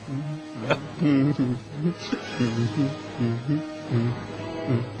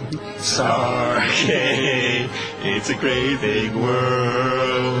Stargate, it's a great big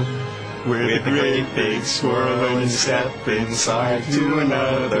world with a great big swirl, and you step inside to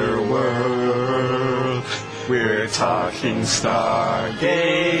another world. We're talking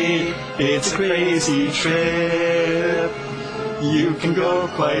Stargate, it's a crazy trip. You can go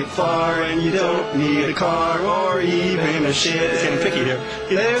quite far and you don't need a car or even a ship. It's getting picky here.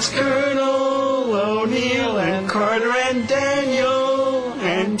 There's Colonel O'Neill and Carter and Daniel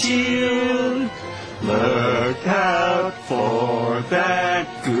and Teal. Look out for that.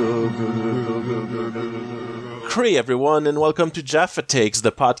 Hey everyone, and welcome to Jaffa Takes,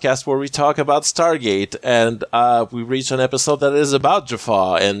 the podcast where we talk about Stargate, and we reached an episode that is about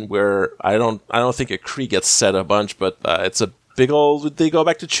Jaffa, and where I don't think a Kree gets said a bunch, but it's a big old they go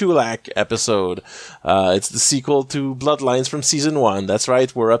back to Chulak episode. It's the sequel to Bloodlines from season 1. That's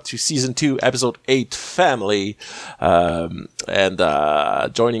right, we're up to season 2, episode 8, Family. And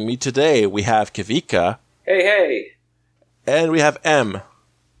joining me today, we have Kavika. Hey. And we have M.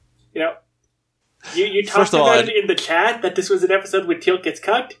 You know, you talked about it in the chat that this was an episode where Teal gets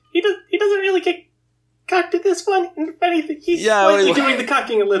cucked. He doesn't really get cucked in this one. If anything, he's slightly doing the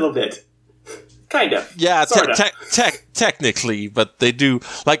cucking a little bit. Kind of. Yeah, technically, but they do.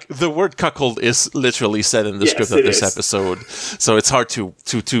 Like, the word cuckold is literally said in the script of this episode, so it's hard to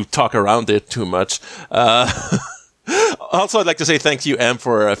talk around it too much. Also, I'd like to say thank you, Em,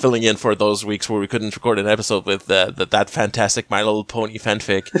 for filling in for those weeks where we couldn't record an episode with that fantastic My Little Pony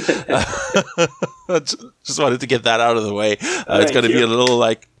fanfic. Just wanted to get that out of the way. It's going to be a little,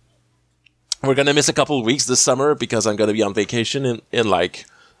 like... We're going to miss a couple of weeks this summer because I'm going to be on vacation in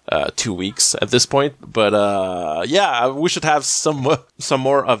 2 weeks at this point. But, we should have some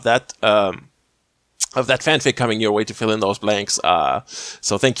more of that... of that fanfic coming your way to fill in those blanks.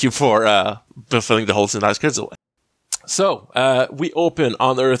 So thank you for filling the holes in our schedule. So, we open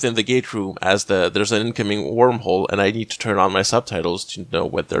on Earth in the gate room as there's an incoming wormhole, and I need to turn on my subtitles to know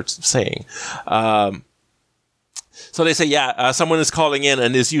what they're saying. So they say, someone is calling in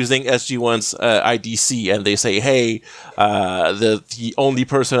and is using SG-1's IDC, and they say, hey, the only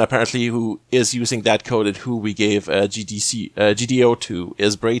person apparently who is using that code and who we gave GDO to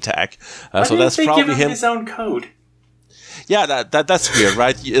is Braytac. So that's probably give him his own code. Yeah, that's weird,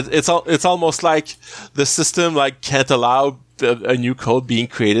 right? It's almost like the system can't allow a new code being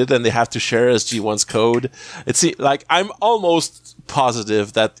created, and they have to share SG-1's code. I'm almost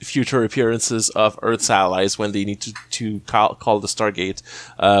positive that future appearances of Earth's allies, when they need to call the Stargate,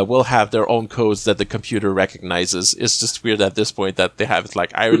 will have their own codes that the computer recognizes. It's just weird at this point that they haven't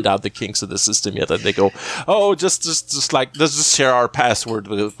ironed out the kinks of the system yet, and they go, oh, just let's just share our password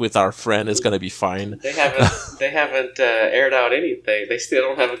with our friend. It's gonna be fine. They haven't aired out anything. They still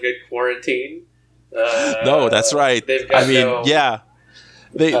don't have a good quarantine. No, that's right. They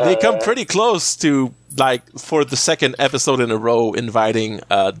come pretty close to, for the second episode in a row, inviting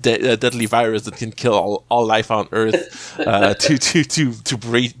a deadly virus that can kill all life on Earth to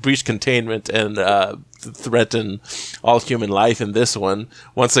breach containment and threaten all human life in this one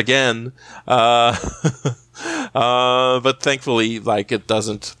once again. But thankfully, it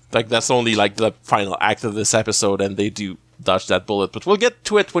doesn't. That's only the final act of this episode, and they do dodge that bullet. But we'll get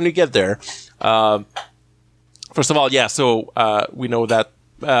to it when we get there. First of all, so we know that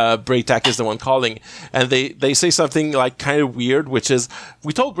Braytac is the one calling, and they say something kind of weird, which is,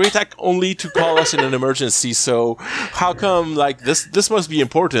 we told Braytac only to call us in an emergency, so how come this must be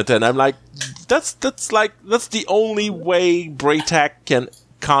important? And I'm like, that's the only way Braytac can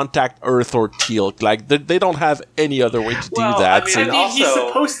contact Earth or Teal. They don't have any other way to do that. I mean, he's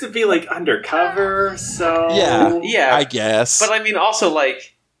supposed to be undercover, so yeah, I guess. But I mean, also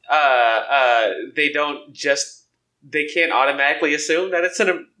they can't automatically assume that it's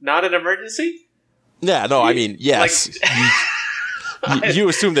not an emergency. Yeah, no, I mean, yes. You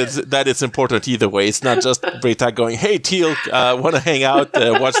assume that it's important either way. It's not just Braytac going, "Hey, Teal, want to hang out,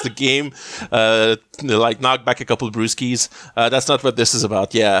 watch the game, knock back a couple of brewskis." That's not what this is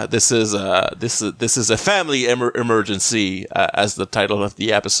about. Yeah, this is a family emergency, as the title of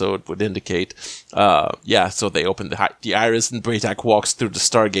the episode would indicate. So they open the iris, and Braytac walks through the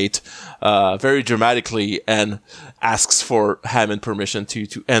Stargate, very dramatically, and asks for Hammond permission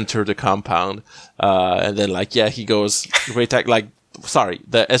to enter the compound. And then he goes, Braytac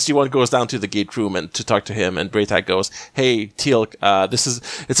the SG-1 goes down to the gate room and to talk to him, and Braytac goes, "Hey, Teal,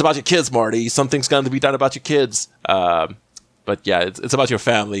 it's about your kids, Marty. Something's going to be done about your kids. But it's about your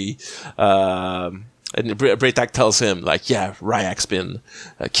family." And Braytac tells him, Ryak's been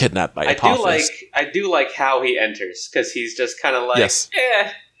kidnapped by Apophis. I do like how he enters, because he's just kind of yes.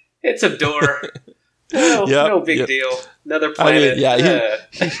 It's a door. No big deal. Another planet.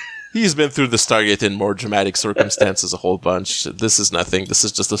 He's been through the Stargate in more dramatic circumstances a whole bunch. This is nothing. This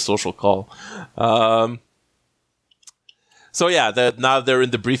is just a social call. Now they're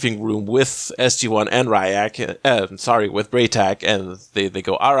in the briefing room with SG-1 and Ryak. With Braytak, and they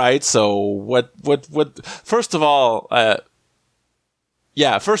go, all right, so what? First of all,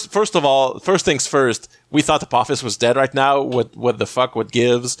 first things first. We thought Apophis was dead right now. What the fuck? What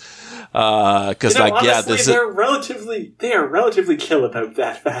gives? Because honestly, they are relatively chill about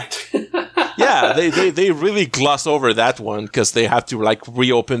that fact. Yeah, they really gloss over that one because they have to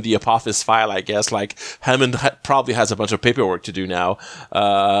reopen the Apophis file. I guess Hammond probably has a bunch of paperwork to do now.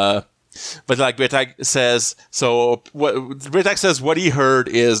 But Braytak says, Braytak says what he heard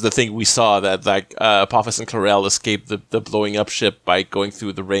is the thing we saw, that Apophis and Clarel escaped the blowing up ship by going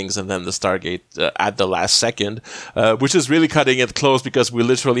through the rings and then the Stargate at the last second, which is really cutting it close because we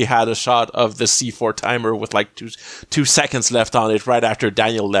literally had a shot of the C4 timer with 2 seconds left on it right after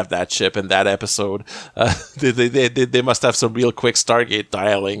Daniel left that ship in that episode. They must have some real quick Stargate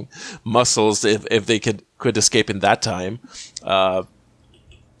dialing muscles if they could escape in that time.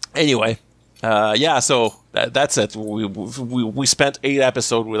 Anyway, so that's it. We spent 8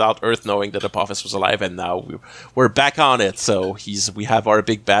 episodes without Earth knowing that Apophis was alive, and now we're back on it. So we have our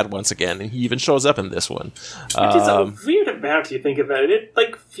big bad once again, and he even shows up in this one. Which is a weird amount, you think about it.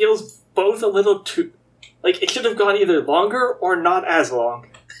 It feels both a little too... it should have gone either longer or not as long.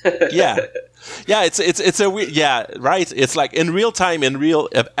 Yeah, it's a weird... Yeah, right? It's in real time, in real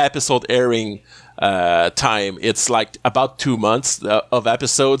episode airing... time, it's about 2 months of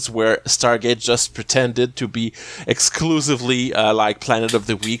episodes where Stargate just pretended to be exclusively Planet of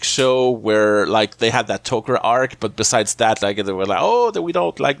the Week show, where they had that Toker arc, but besides that, they were we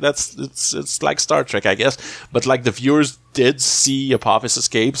don't it's like Star Trek, I guess. But the viewers did see Apophis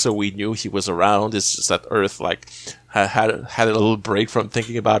escape, so we knew he was around. It's just that Earth had a little break from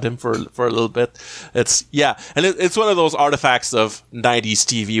thinking about him for a little bit. It's one of those artifacts of 90s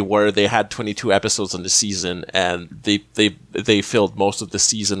TV where they had 22 episodes in the season, and they filled most of the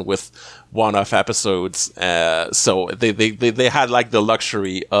season with one-off episodes. So they had the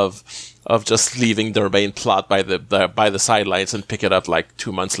luxury of just leaving their main plot by the sidelines and pick it up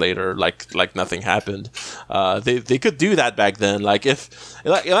 2 months later, like nothing happened. They could do that back then.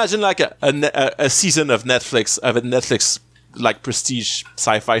 Imagine a season of Netflix prestige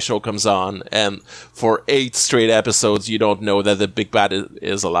sci-fi show comes on, and for 8 straight episodes you don't know that the big bad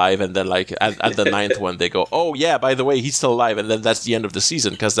is alive, and then at the 9th one they go, oh yeah, by the way, he's still alive, and then that's the end of the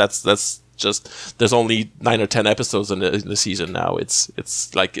season, because that's just, there's only 9 or 10 episodes in the season now. It's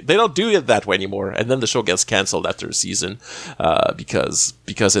they don't do it that way anymore, and then the show gets canceled after a season because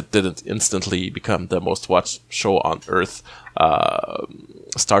it didn't instantly become the most watched show on Earth.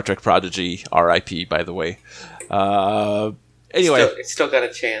 Star Trek Prodigy, R.I.P. by the way. Anyway, it's still got a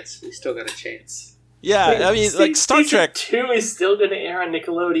chance. We still got a chance. Yeah, I mean, Star Trek 2 is still going to air on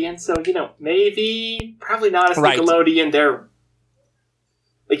Nickelodeon, so maybe, probably not as Nickelodeon. They're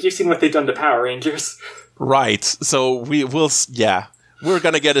you've seen what they've done to Power Rangers. Right. So we're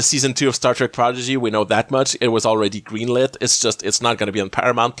going to get a season 2 of Star Trek Prodigy. We know that much. It was already greenlit. It's not going to be on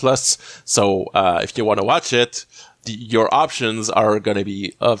Paramount Plus. So if you want to watch it, your options are going to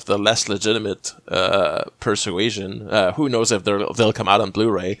be of the less legitimate persuasion. Who knows if they'll come out on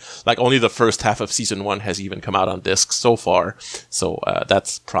Blu-ray? Only the first half of season 1 has even come out on disc so far. So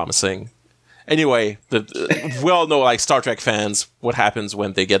that's promising. Anyway, we all know, Star Trek fans, what happens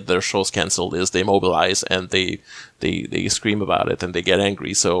when they get their shows canceled is they mobilize and they scream about it and they get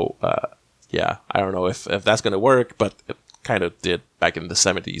angry. So, I don't know if that's going to work, but it kind of did back in the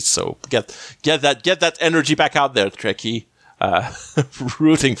 70s. So get that energy back out there, Trekkie.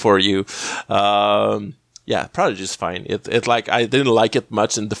 Rooting for you. Prodigy's fine. I didn't like it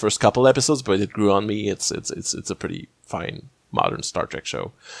much in the first couple episodes, but it grew on me. It's a pretty fine modern Star Trek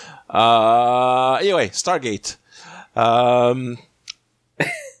show. Anyway, Stargate.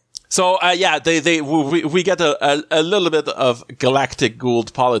 We get a little bit of galactic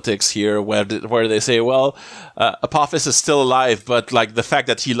Gould politics here, where they say, well, Apophis is still alive, but the fact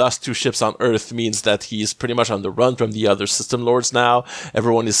that he lost 2 ships on Earth means that he's pretty much on the run from the other system lords now.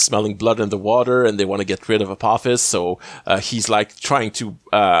 Everyone is smelling blood in the water, and they want to get rid of Apophis. So he's trying to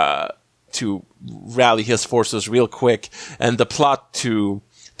rally his forces real quick, and the plot to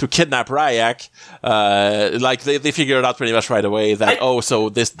kidnap Ryak, they figured it out pretty much right away that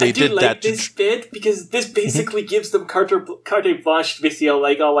they did that. This bit because this basically gives them carte blanche to basically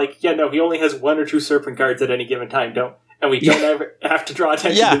he only has 1 or 2 serpent cards at any given time, and we don't ever have to draw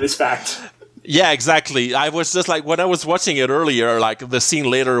attention to this fact. Yeah, exactly. I was just like, when I was watching it earlier, like the scene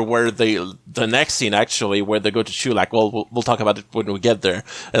later where the next scene actually, where they go to Chulak, we'll talk about it when we get there.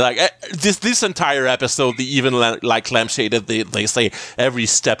 And like this entire episode, they even like lampshaded, they say every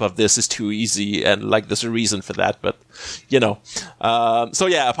step of this is too easy, and like there's a reason for that, but you know. So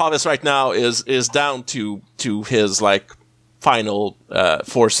yeah, Apophis right now is down to his like final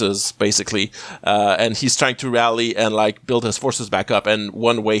forces, basically, and he's trying to rally and like build his forces back up, and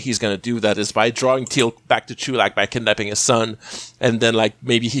one way he's going to do that is by drawing Teal'c back to Chulak by kidnapping his son, and then like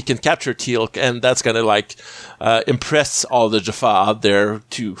maybe he can capture Teal'c, and that's going to like impress all the Jaffa out there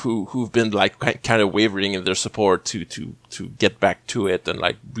who've been like kind of wavering in their support to get back to it and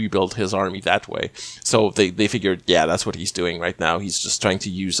like rebuild his army that way. So they figured, yeah, that's what he's doing right now. He's just trying to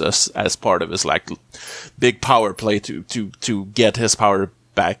use us as part of his like big power play to get his power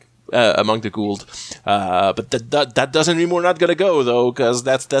back among the Gould. But that doesn't mean we're not gonna go though, because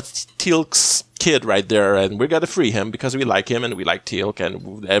that's Teal'c's kid right there, and we're gonna free him because we like him and we like Teal'c,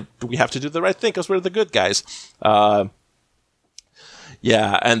 and we have to do the right thing because we're the good guys.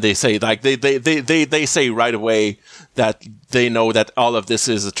 Yeah, and they say like they say right away that they know that all of this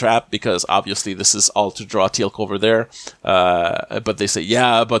is a trap because obviously this is all to draw Teal'c over there. But they say,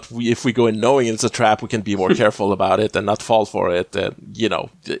 yeah, but if we go in knowing it's a trap, we can be more careful about it and not fall for it. And you know,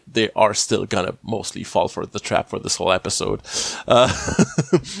 they are still gonna mostly fall for the trap for this whole episode,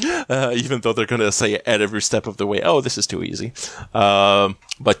 even though they're gonna say at every step of the way, oh, this is too easy.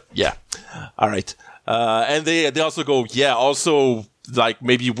 But yeah, all right. And they also go, yeah, also, like,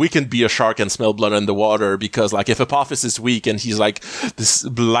 maybe we can be a shark and smell blood in the water, because, like, if Apophis is weak and he's, like, this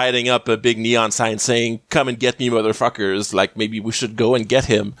lighting up a big neon sign saying, come and get me, motherfuckers, like, maybe we should go and get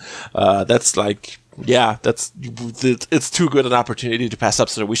him. That's, like, yeah, it's too good an opportunity to pass up,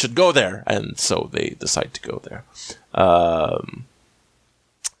 so we should go there. And so they decide to go there.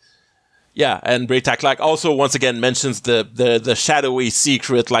 Yeah, and Braytak like also once again mentions the shadowy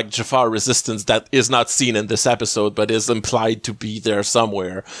secret like Jafar resistance that is not seen in this episode but is implied to be there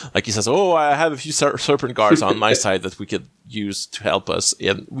somewhere. Like he says, "Oh, I have a few serpent guards on my side that we could use to help us."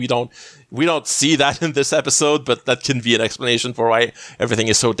 And we don't see that in this episode, but that can be an explanation for why everything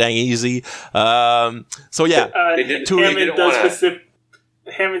is so dang easy. So yeah,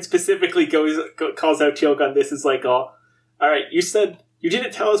 Hammond specifically calls out Teal'c on this. Is like, all right, you said. You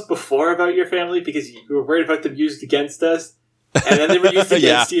didn't tell us before about your family because you were worried about them used against us, and then they were used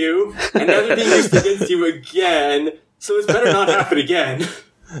against you, and now they're being used against you again, so it's better not happen again.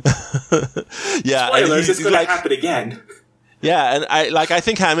 Yeah, spoilers, it's going to happen again. Yeah, and I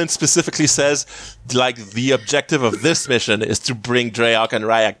think Hammond specifically says, like, the objective of this mission is to bring Dreyok and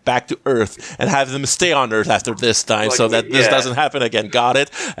Ryak back to Earth and have them stay on Earth after this time, like, so that this doesn't happen again. Got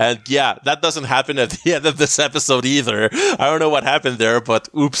it? And yeah, that doesn't happen at the end of this episode either. I don't know what happened there, but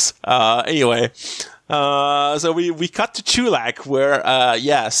oops. Anyway. So we cut to Chulak,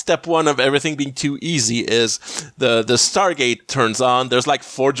 where, step one of everything being too easy is the Stargate turns on. There's like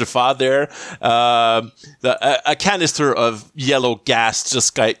 4 Jaffa there. A canister of yellow gas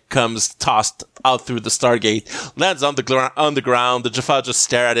just comes tossed out through the Stargate, lands on the ground. The Jaffa just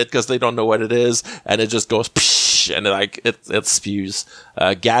stare at it because they don't know what it is, and it just goes psh, and it spews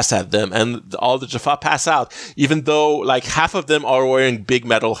gas at them, and all the Jaffa pass out, even though like half of them are wearing big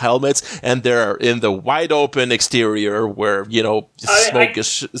metal helmets, and they're in the wide open exterior where, you know, smoke is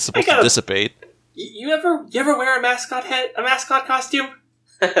supposed to dissipate. You ever wear a mascot costume?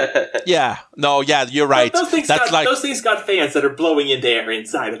 Yeah, you're right. Those things got fans that are blowing into air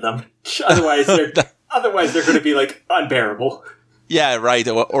inside of them. Otherwise, they're going to be like unbearable. Yeah, right.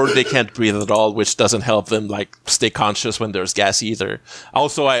 Or they can't breathe at all, which doesn't help them like stay conscious when there's gas either.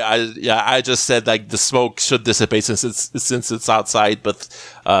 Also, I just said like the smoke should dissipate since it's outside, but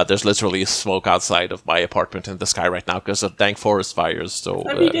there's literally smoke outside of my apartment in the sky right now because of dang forest fires. So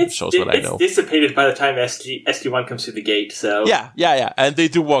it shows what I know. It's dissipated by the time SG-1 comes through the gate. So yeah, and they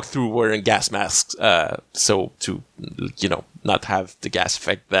do walk through wearing gas masks, so to not have the gas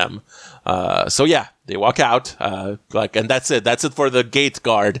affect them. So yeah, they walk out, and that's it. That's it for the gate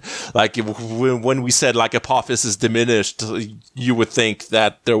guard. Like when we said like Apophis is diminished, you would think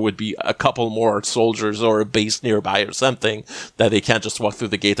that there would be a couple more soldiers or a base nearby or something that they can't just walk through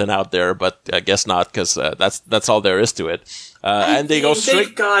the gate and out there. But I guess not, because that's all there is to it. And they go straight.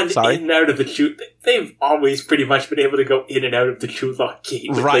 They've gone in and out of the Chulak. They've always pretty much been able to go in and out of the Chulak gate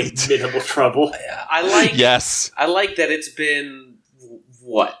with like minimal trouble. I like that it's been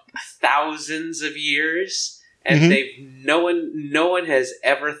thousands of years, and no one has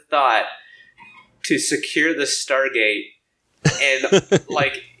ever thought to secure the Stargate and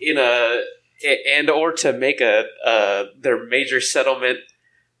like or to make their major settlement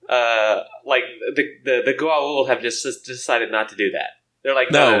like the Goa'uld have just decided not to do that. They're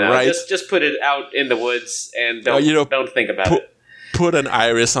like, no, right? Just put it out in the woods and don't think about it. Put an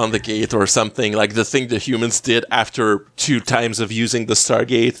iris on the gate or something, like the thing the humans did after 2 times of using the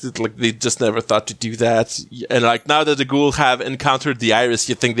Stargate. Like they just never thought to do that. And like now that the Goa'uld have encountered the iris,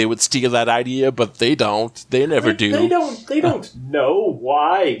 you'd think they would steal that idea, but they don't. They never do. They don't know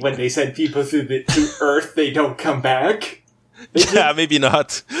why when they send people to Earth they don't come back. Yeah, maybe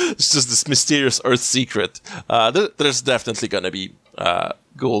not. It's just this mysterious Earth secret. There's definitely going to be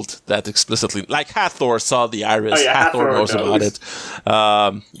Goa'uld that explicitly, like Hathor saw the iris. Oh, yeah, Hathor knows about it.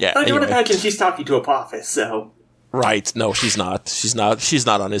 I don't imagine she's talking to Apophis, so right. No, she's not. She's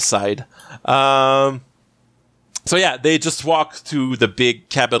not on his side. So yeah, they just walk to the big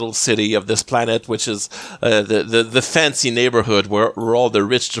capital city of this planet, which is the fancy neighborhood where all the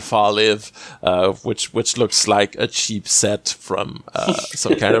rich Jaffa live, which looks like a cheap set from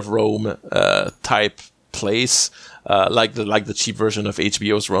some kind of Rome type place. Like the cheap version of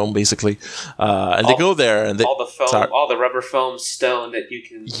HBO's Rome, basically, and they go there and all the foam, all the rubber foam stone that you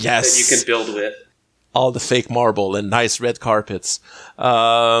can build with, all the fake marble and nice red carpets.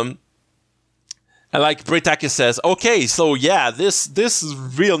 And like Braytakis says, okay, so yeah, this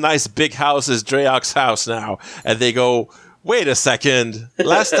real nice big house is Dreyok's house now, and they go, wait a second.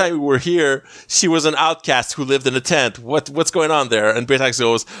 Last time we were here, she was an outcast who lived in a tent. What's going on there? And Braytax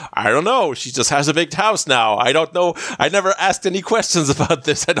goes, I don't know. She just has a big house now. I don't know. I never asked any questions about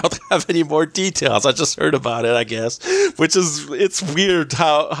this. I don't have any more details. I just heard about it, I guess. It's weird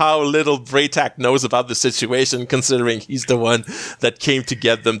how little Braytak knows about the situation, considering he's the one that came to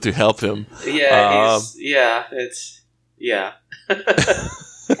get them to help him. And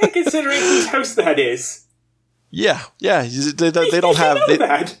considering whose house that is. Yeah. They don't have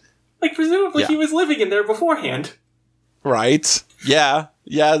that. Like presumably he was living in there beforehand. Right. Yeah.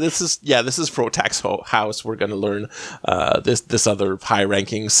 This is Frotak's house. We're going to learn this other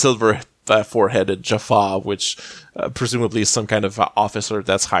high-ranking silver four-headed Jaffa, which presumably is some kind of officer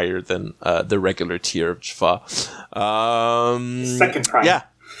that's higher than the regular tier of Jaffa. Second prime.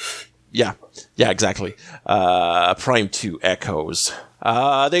 Yeah, exactly. Prime 2 echoes.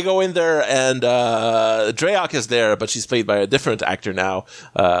 They go in there, and Dreyok is there, but she's played by a different actor now.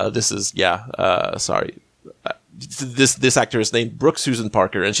 This actor is named Brooke Susan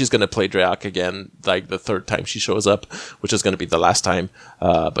Parker, and she's going to play Dreyok again, like the 3rd time she shows up, which is going to be the last time.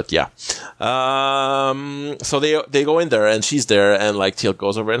 But yeah. So they go in there, and she's there, and like Teal'c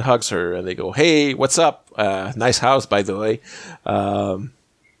goes over and hugs her, and they go, "Hey, what's up? Nice house, by the way."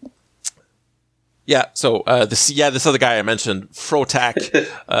 Yeah, so this other guy I mentioned, Frotak,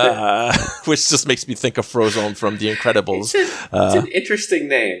 which just makes me think of Frozone from The Incredibles. It's an interesting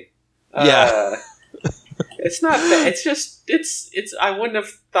name. It's not bad. It's just it's. I wouldn't have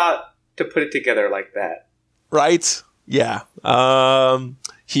thought to put it together like that. Right? Yeah.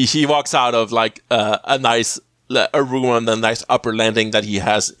 He walks out of like a room on the nice upper landing that he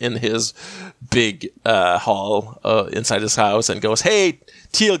has in his big hall inside his house, and goes, "Hey,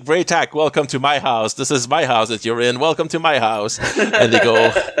 Teal'c, Braytak, welcome to my house. This is my house that you're in. Welcome to my house." And they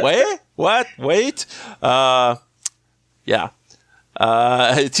go, "Wait, what? Wait?" Yeah.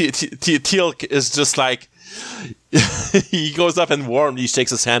 Teal'c is just like, he goes up and warmly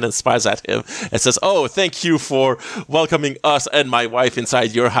shakes his hand and smiles at him and says, "Oh, thank you for welcoming us and my wife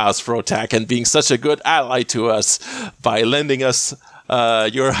inside your house, Frotak, and being such a good ally to us by lending us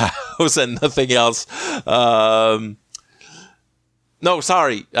your house and nothing else." No,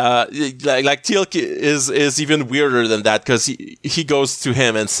 sorry. Like Teal'c is even weirder than that, because he goes to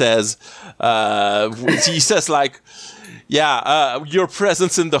him and says, he says like, "Yeah, your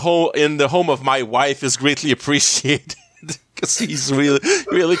presence in the home of my wife is greatly appreciated." Because he's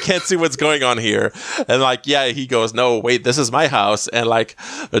really can't see what's going on here. And like, yeah, he goes, "No, wait, this is my house." And like,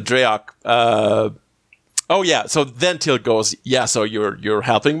 Dreyok, oh yeah, so then Teal'c goes, "Yeah, so you're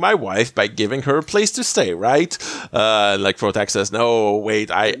helping my wife by giving her a place to stay, right?" Like Frotak says, "No,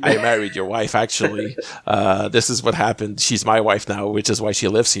 wait, I married your wife, actually. This is what happened. She's my wife now, which is why she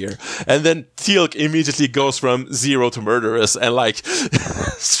lives here." And then Teal'c immediately goes from zero to murderous and like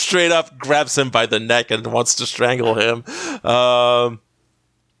straight up grabs him by the neck and wants to strangle him.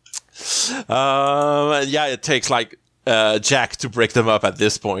 Yeah, it takes like Jack to break them up at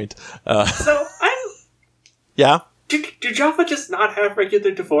this point. Yeah. Do Jaffa just not have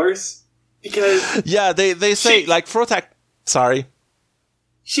regular divorce? Because yeah, they say like Frotak. Sorry,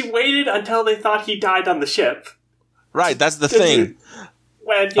 she waited until they thought he died on the ship. Right, that's the thing.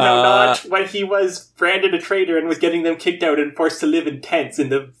 When, not when he was branded a traitor and was getting them kicked out and forced to live in tents in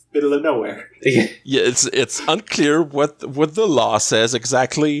the middle of nowhere. Yeah, it's unclear what the law says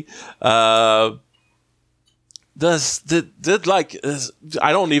exactly. I don't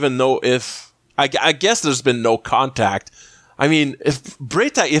even know if I guess there's been no contact. I mean, if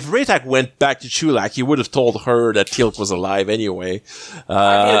Braytak went back to Chulak, he would have told her that Teal'c was alive anyway.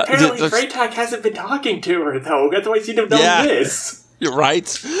 Apparently Braytak hasn't been talking to her, though. Otherwise he'd have known this. You're right.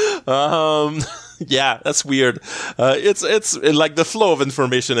 Yeah, that's weird. It's like the flow of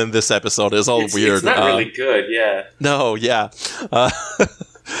information in this episode is all weird. It's not really good, yeah. No, yeah.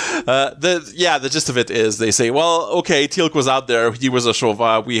 The gist of it is they say, well, okay, Teal'c was out there. He was a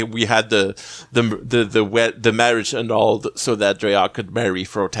Shova. We had the marriage and all, so that Dreyak could marry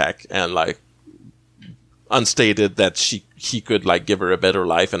Frotak, and like unstated that he could like give her a better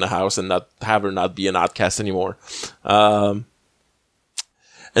life in the house and not have her not be an outcast anymore.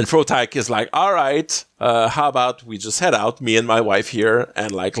 And Frotak is like, all right, how about we just head out, me and my wife here,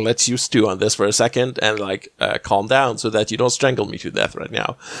 and like let you stew on this for a second and like calm down so that you don't strangle me to death right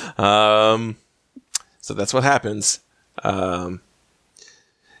now. So that's what happens. So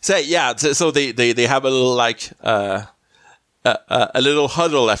they have a little like a little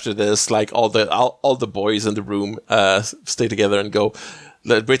huddle after this, like all the boys in the room stay together and go.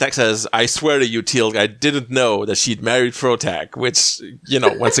 Braytak says, I swear to you, Teal'c, I didn't know that she'd married Frotak, which,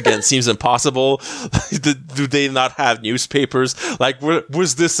 once again, seems impossible. Do they not have newspapers? Like,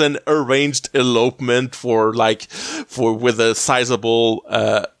 was this an arranged elopement with a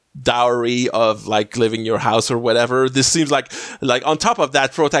sizable, dowry of like living your house or whatever? This seems like on top of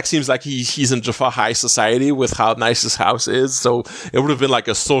that, Frotak seems like he's in Jaffa high society with how nice his house is, so it would have been like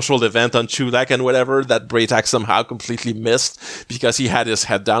a social event on Chulak and whatever that Braytak somehow completely missed because he had his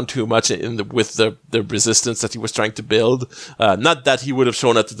head down too much with the resistance that he was trying to build. Not that he would have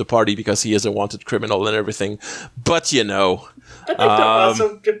shown up to the party because he is a wanted criminal and everything, but I think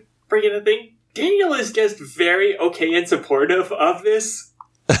also to bring in a thing, Daniel is just very okay and supportive of this.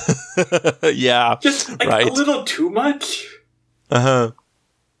 Yeah, just like right. A little too much.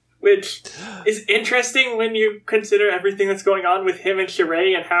 Which is interesting when you consider everything that's going on with him and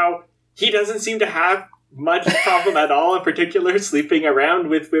Sheree and how he doesn't seem to have much problem at all, in particular sleeping around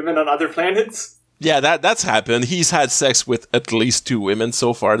with women on other planets. Yeah, that's happened. He's had sex with at least 2 women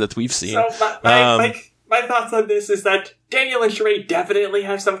so far that we've seen. So my thoughts on this is that Daniel and Sheree definitely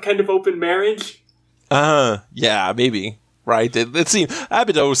have some kind of open marriage. Yeah, maybe. Right, it seemed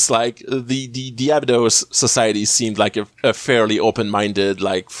Abydos, like the Abydos society seemed like a fairly open-minded,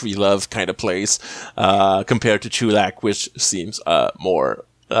 like free love kind of place, compared to Chulak, which seems more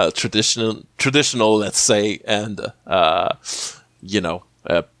traditional, let's say, and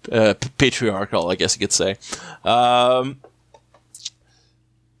patriarchal, I guess you could say.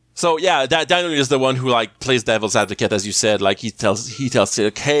 So yeah, Daniel is the one who like plays devil's advocate, as you said. Like he tells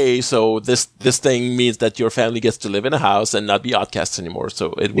Teal'c, hey, so this thing means that your family gets to live in a house and not be outcasts anymore.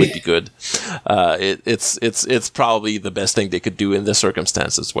 So it would be good. It's probably the best thing they could do in the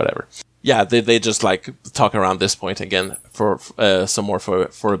circumstances. Whatever. Yeah, they just like talk around this point again for some more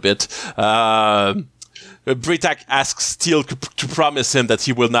for a bit. Braytak asks Teal'c to promise him that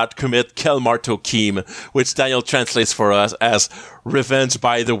he will not commit Kelmar Tokeem, which Daniel translates for us as revenge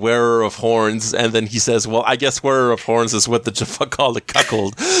by the wearer of horns. And then he says, well, I guess wearer of horns is what the Jaffa call a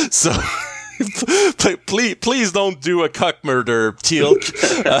cuckold. So please don't do a cuck murder,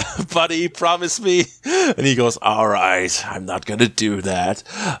 Teal'c. Buddy, promise me. And he goes, all right, I'm not going to do that.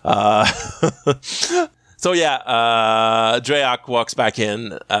 So yeah, Dreyak walks back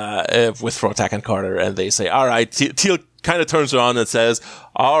in with Frotak and Carter, and they say, all right, Teal'c kind of turns around and says,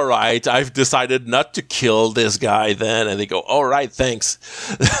 all right, I've decided not to kill this guy then. And they go, all right, thanks.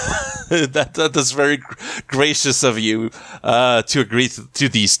 That's very gracious of you to agree to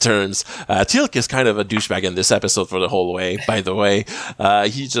these terms. Teal'c is kind of a douchebag in this episode for the whole way, by the way.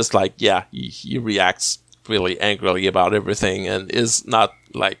 He's just like, yeah, he reacts really angrily about everything and is not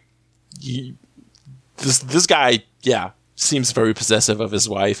like... This guy, yeah, seems very possessive of his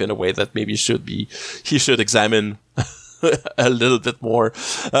wife in a way that maybe he should examine a little bit more.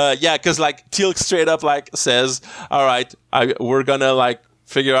 Yeah, because like Teal'c straight up like says, all right, we're gonna like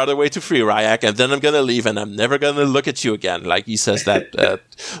figure out a way to free Ryak, and then I'm gonna leave, and I'm never gonna look at you again. Like he says that,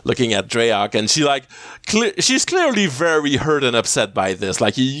 looking at Dreyak, and she like she's clearly very hurt and upset by this.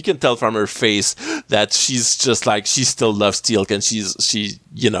 Like you can tell from her face that she's just like she still loves Teal'c, and she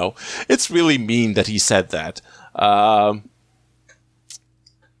it's really mean that he said that.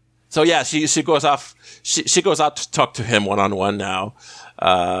 So yeah, she goes off. She goes out to talk to him one-on-one now.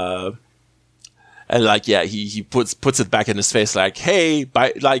 And like, yeah, he puts it back in his face like, hey,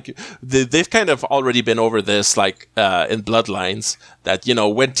 they've kind of already been over this, like, in Bloodlines, that, you know,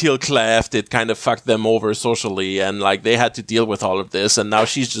 when Teal'c left, it kind of fucked them over socially, and like they had to deal with all of this, and now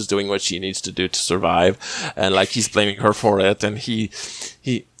she's just doing what she needs to do to survive, and like he's blaming her for it, and he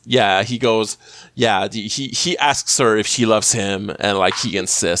goes, he asks her if she loves him, and like he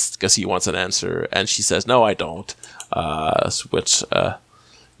insists because he wants an answer, and she says, no, I don't, which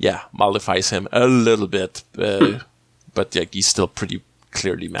mollifies him a little bit, but yeah, he's still pretty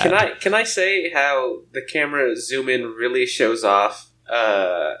clearly mad. Can I say how the camera zoom in really shows off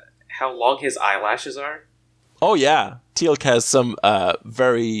how long his eyelashes are? Oh yeah, Teal'c has some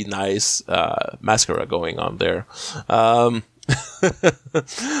very nice mascara going on there. And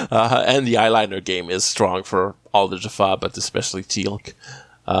the eyeliner game is strong for all the Jaffa, but especially Teal'c.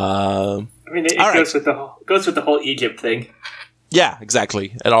 I mean, it goes with the whole Egypt thing. Yeah,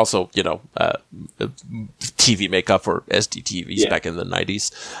 exactly. And also, you know, TV makeup for SDTVs back in the 90s.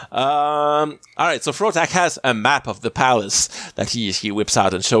 All right, so Frotak has a map of the palace that he whips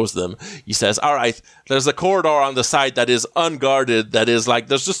out and shows them. He says, all right, there's a corridor on the side that is unguarded, that is like,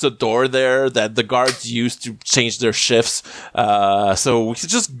 there's just a door there that the guards use to change their shifts. So we should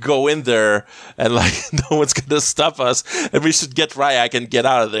just go in there and like, no one's going to stop us, and we should get Ryak and get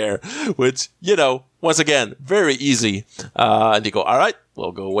out of there, which, you know, once again, very easy. And you go, all right,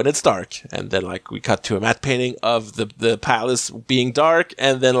 we'll go when it's dark. And then, like, we cut to a matte painting of the palace being dark.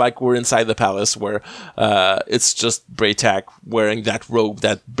 And then, like, we're inside the palace where it's just Braytak wearing that robe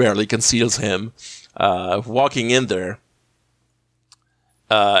that barely conceals him, walking in there.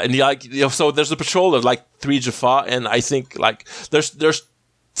 And, like, you know, so there's a patrol of, like, 3 Jaffa. And I think, like, there's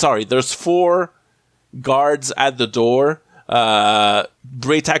 4 guards at the door.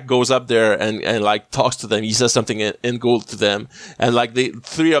 Braytak goes up there and like talks to them. He says something in gold to them, and like the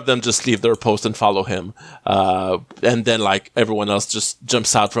 3 of them just leave their post and follow him. And then like everyone else just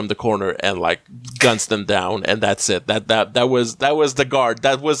jumps out from the corner and like guns them down, and that's it. That was the guard.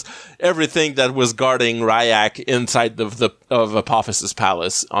 That was everything that was guarding Ryak inside of Apophysis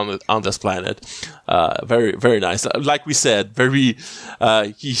Palace on this planet. Very very nice. Like we said, very.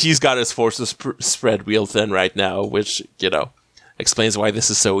 He's got his forces spread real thin right now, which, you know, explains why this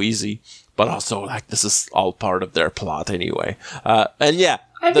is so easy, but also like this is all part of their plot anyway. And yeah,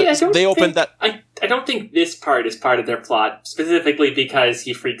 I don't think this part is part of their plot specifically because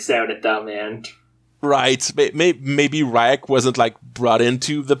he freaks out at them and. Right, maybe Ryak wasn't like brought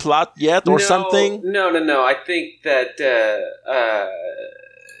into the plot yet or something. No. I think that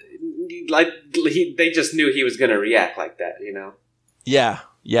they just knew he was going to react like that, you know. Yeah,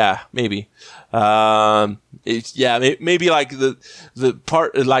 maybe. Maybe like the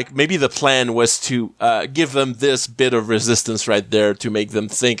part, like maybe the plan was to give them this bit of resistance right there to make them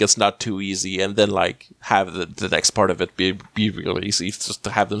think it's not too easy, and then like have the next part of it be real easy, just to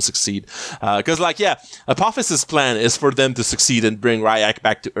have them succeed. Because Apophysis' plan is for them to succeed and bring Ryak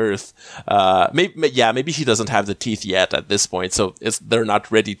back to Earth. Maybe he doesn't have the teeth yet at this point, so they're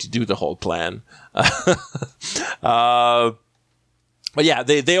not ready to do the whole plan. But yeah,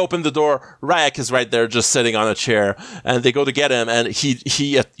 they open the door. Ryak is right there, just sitting on a chair, and they go to get him, and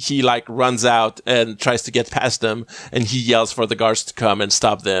he like runs out and tries to get past them, and he yells for the guards to come and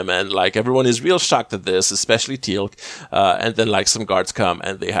stop them, and like everyone is real shocked at this, especially Teal'c. And then like some guards come,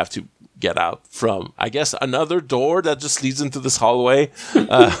 and they have to get out from, I guess, another door that just leads into this hallway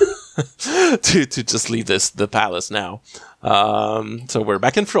to just leave the palace now. So we're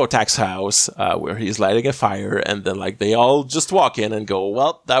back in Frotak's house, where he's lighting a fire, and then like they all just walk in and go,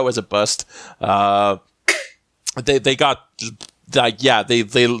 well, that was a bust. They got like, yeah, they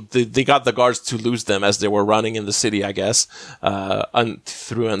got the guards to lose them as they were running in the city, I guess,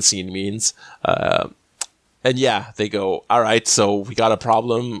 through unseen means. And yeah, they go, all right, so we got a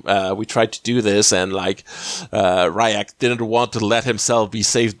problem. We tried to do this, and like Ryak didn't want to let himself be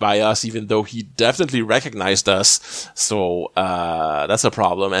saved by us, even though he definitely recognized us. So that's a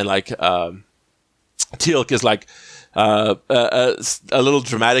problem. And like Teal'c is like a little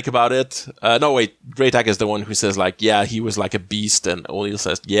dramatic about it. No, wait, Braytak is the one who says like, yeah, he was like a beast, and O'Neill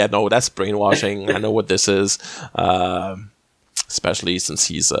says, yeah, no, that's brainwashing. I know what this is, especially since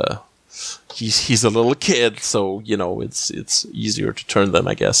he's a little kid, so you know it's easier to turn them,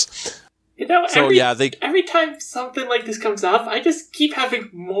 I guess. You know, every time something like this comes up, I just keep having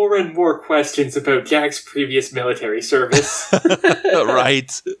more and more questions about Jack's previous military service.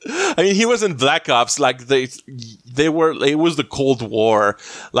 Right. I mean, he was in Black Ops. Like it was the Cold War.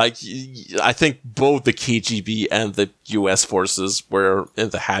 Like, I think both the KGB and the U.S. forces were in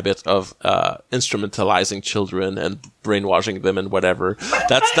the habit of instrumentalizing children and brainwashing them and whatever.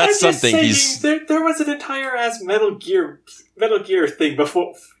 That's something there was an entire ass Metal Gear thing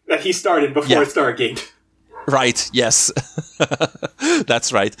before that he started before Stargate. Right. Yes,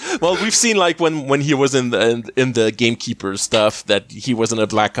 that's right. Well, we've seen like when he was in the Gamekeeper stuff that he was in a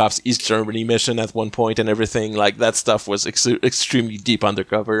Black Ops East Germany mission at one point and everything. Like that stuff was extremely deep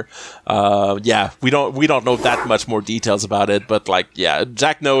undercover. We don't know that much more details about it, but like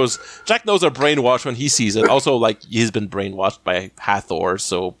Jack knows are brainwashed when he sees it. Also, like he's been brainwashed by Hathor,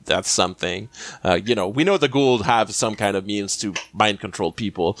 so that's something. We know the Goa'uld have some kind of means to mind control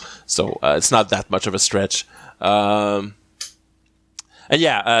people, so it's not that much of a stretch. Teal'c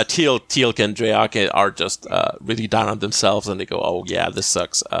and Dreyok are just really down on themselves, and they go, "Oh yeah, this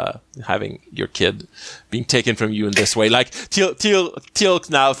sucks. Having your kid being taken from you in this way." Like Teal'c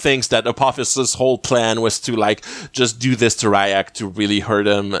now thinks that Apophis's whole plan was to like just do this to Ryak to really hurt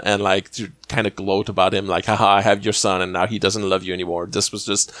him and like to kind of gloat about him, like, "Haha, I have your son, and now he doesn't love you anymore." This was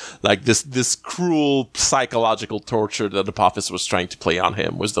just like this cruel psychological torture that Apophis was trying to play on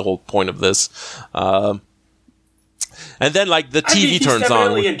him was the whole point of this. And then, like, the TV turns on. He's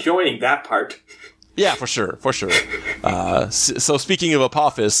definitely enjoying that part. Yeah, for sure. So speaking of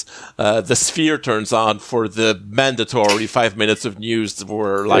Apophis, the Sphere turns on for the mandatory 5 minutes of news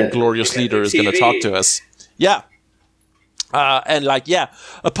where, like, Glorious Leader is going to talk to us. Yeah.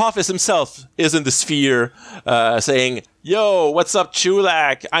 Apophis himself is in the Sphere, saying, "Yo, what's up,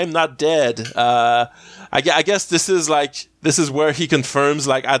 Chulak? I'm not dead." I guess this is where he confirms,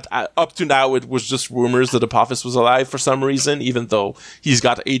 like, up to now it was just rumors that Apophis was alive for some reason, even though he's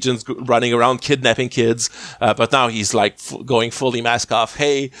got agents running around kidnapping kids. But now he's like going fully mask off.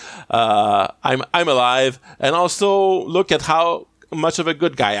 "Hey, I'm alive, and also look at how much of a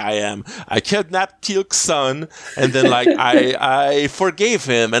good guy I am. I kidnapped Teal'c's son, and then like I forgave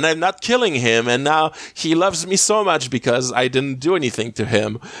him, and I'm not killing him, and now he loves me so much because I didn't do anything to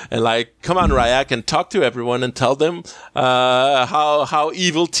him. And like, come on, Ryak, and talk to everyone and tell them how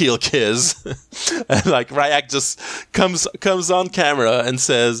evil Teal'c is." And like Ryak just comes on camera and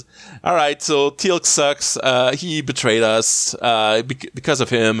says, "All right, so Teal'c sucks. He betrayed us. Because of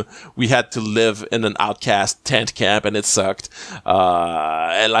him, we had to live in an outcast tent camp, and it sucked.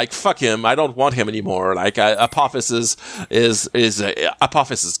 And like, fuck him. I don't want him anymore. Like, Apophis is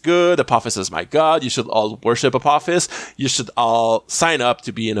Apophis is good. Apophis is my god. You should all worship Apophis. You should all sign up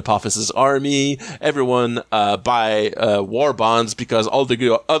to be in Apophis's army. Everyone buy war bonds because all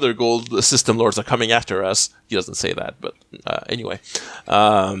the other gold system lords are coming after us." He doesn't say that, but anyway.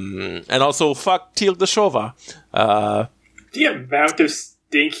 And also, fuck Teal'c the Shova. The amount of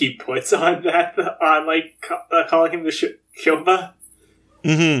stink he puts on that, on like calling him the Shova.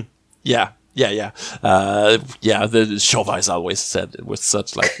 Mm-hmm. Yeah. The Shova is always said with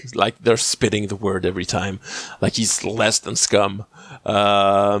such like they're spitting the word every time, like he's less than scum.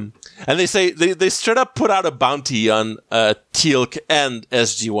 And they say they straight up put out a bounty on Teal'c and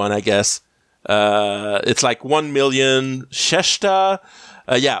SG-1, I guess. It's like 1 million Sheshta.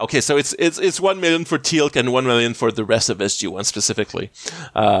 So it's 1 million for Teal'c and 1 million for the rest of SG-1 specifically.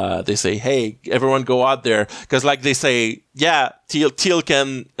 They say, "Hey, everyone go out there," because like they say, Teal'c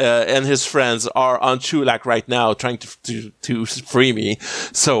and his friends are on Chulak right now trying to free me.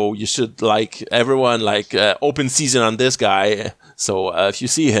 So you should like everyone open season on this guy. So if you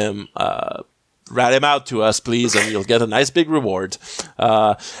see him, rat him out to us, please, and you'll get a nice big reward.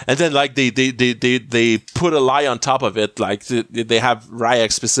 And then, like, they put a lie on top of it. Like, they have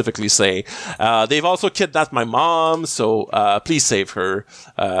Ryak specifically say, "They've also kidnapped my mom, so please save her.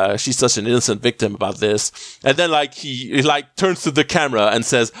 She's such an innocent victim about this." And then, like, he turns to the camera and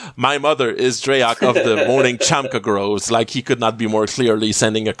says, "My mother is Dreyok of the Moaning Chamka Groves." Like, he could not be more clearly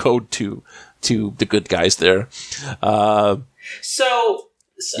sending a code to the good guys there. So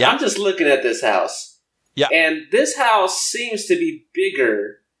I'm just looking at this house. Yeah. And this house seems to be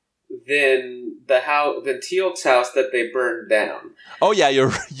bigger than Teal'c's house that they burned down. Oh yeah,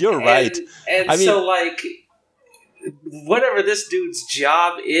 you're right. And I mean, so like whatever this dude's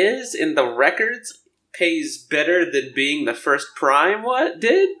job is in the records pays better than being the first Prime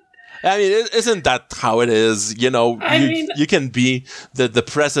did? I mean, isn't that how it is? You know, you can be the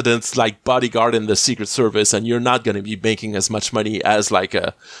president's like bodyguard in the Secret Service, and you're not going to be making as much money as like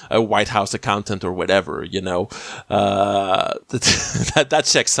a White House accountant or whatever. You know, that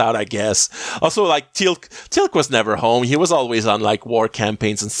checks out, I guess. Also, like Teal'c was never home. He was always on like war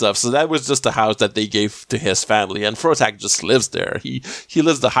campaigns and stuff. So that was just a house that they gave to his family, and Frotak just lives there. He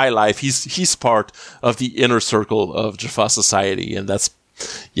lives the high life. He's part of the inner circle of Jaffa society, and that's.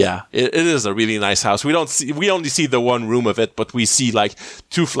 Yeah, it is a really nice house. We only see the one room of it, but we see like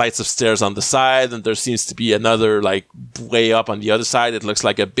 2 flights of stairs on the side, and there seems to be another like way up on the other side. It looks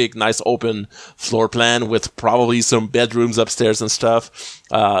like a big, nice open floor plan with probably some bedrooms upstairs and stuff.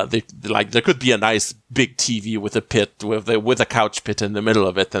 There could be a nice big TV with a pit with a couch pit in the middle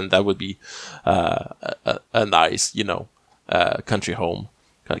of it, and that would be a nice, country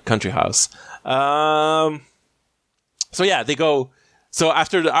house. So yeah, they go. So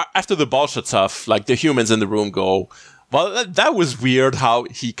after the ball shuts off, like the humans in the room go, well, that was weird how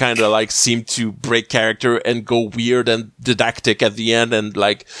he kind of like seemed to break character and go weird and didactic at the end and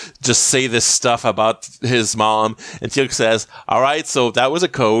like just say this stuff about his mom. And Teal'c says, all right, so that was a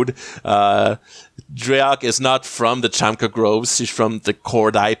code. Dreyok is not from the Chamka Groves. She's from the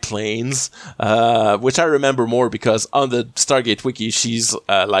Kordai Plains, which I remember more because on the Stargate wiki, she's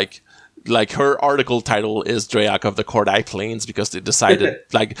like her article title is Dreyok of the Kordai Plains because they decided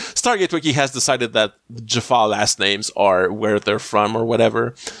like Stargate Wiki has decided that Jaffa last names are where they're from or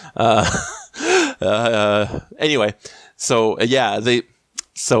whatever. Anyway, so yeah, they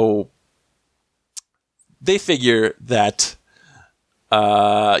figure that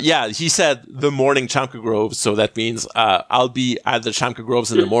he said the morning Chamka Groves, so that means I'll be at the Chamka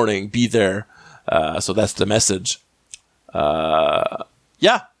Groves in the morning, be there. So that's the message.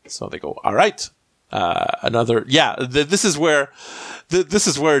 So they go, all right. This is where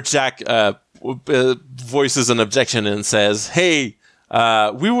Jack voices an objection and says, hey,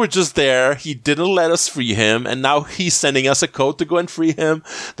 we were just there. He didn't let us free him, and now he's sending us a code to go and free him.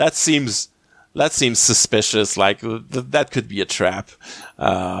 That seems suspicious. Like that could be a trap.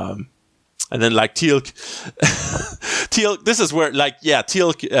 And then like Teal'c, this is where like, yeah,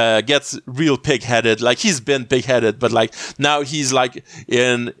 Teal'c gets real pig-headed. Like he's been pig-headed, but like now he's like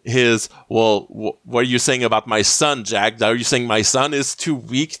in his, well, what are you saying about my son, Jack? Are you saying my son is too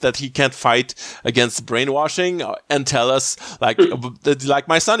weak that he can't fight against brainwashing and tell us like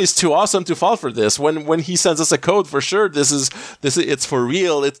my son is too awesome to fall for this? When he sends us a code for sure, this is it's for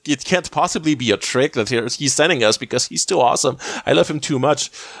real. It can't possibly be a trick that he's sending us because he's too awesome. I love him too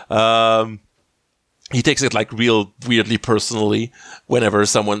much. He takes it like real weirdly personally whenever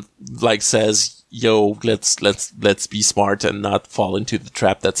someone like says, yo, let's be smart and not fall into the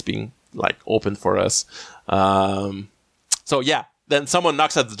trap that's being like opened for us. So yeah, then someone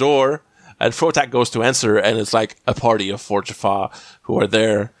knocks at the door and Frotak goes to answer and it's like a party of 4 Jaffa who are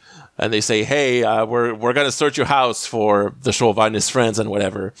there and they say, hey, we're going to search your house for the Chauvin and his friends and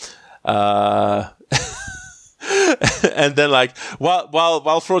whatever. And then, like,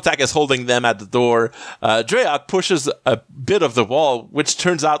 while Frotak is holding them at the door, Dreyok pushes a bit of the wall, which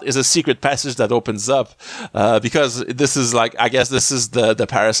turns out is a secret passage that opens up, because this is like, I guess this is the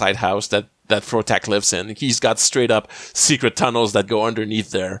parasite house that Frotak lives in. He's got straight up secret tunnels that go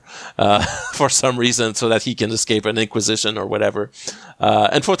underneath there, for some reason, so that he can escape an inquisition or whatever.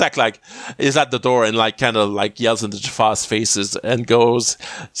 And Frotak, like, is at the door and, like, kind of, like, yells into Jaffa's faces and goes,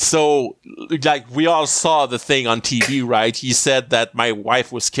 so, like, we all saw the thing on TV, right? He said that my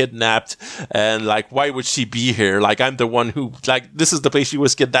wife was kidnapped and, like, why would she be here? Like, I'm the one who, like, this is the place she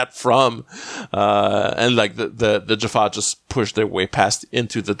was kidnapped from. And, like, the Jaffa just pushed their way past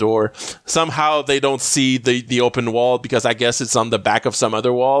into the door. Somehow they don't see the open wall because I guess it's on the back of some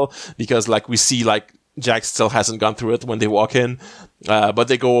other wall because like we see like Jack still hasn't gone through it when they walk in, but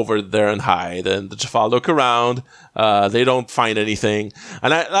they go over there and hide and the Jaffa look around. They don't find anything.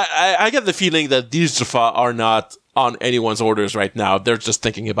 And I get the feeling that these Jaffa are not on anyone's orders right now. They're just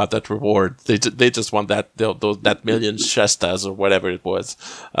thinking about that reward. They just want that million Shestas or whatever it was.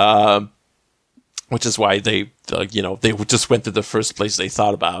 Which is why they just went to the first place they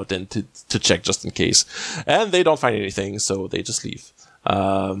thought about and to check just in case. And they don't find anything, so they just leave.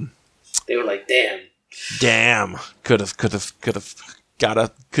 They were like, damn. Could have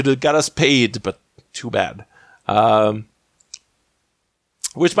got us paid, but too bad.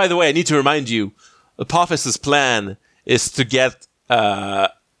 Which, by the way, I need to remind you, Apophis's plan is to get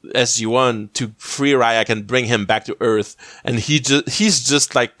SG-1 to free Ryak and bring him back to Earth, and he's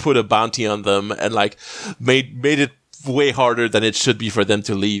just like put a bounty on them and like made it way harder than it should be for them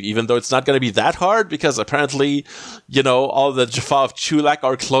to leave, even though it's not going to be that hard because apparently, all the Jaffa of Chulak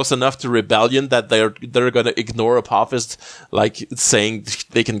are close enough to rebellion that they're going to ignore Apophis, saying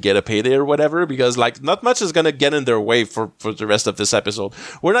they can get a payday or whatever, because not much is going to get in their way for the rest of this episode.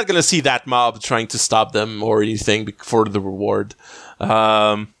 We're not going to see that mob trying to stop them or anything for the reward.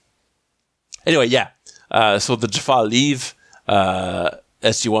 Anyway, yeah. So the Jaffa leave.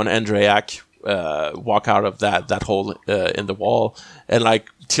 SG-1 Andreak walk out of that hole in the wall, and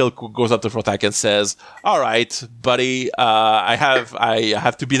Teal'c goes up to Frotak and says, "All right, buddy, I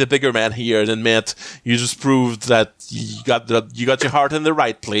have to be the bigger man here and admit you just proved that you got your heart in the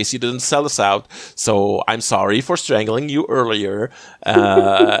right place. You didn't sell us out, so I'm sorry for strangling you earlier,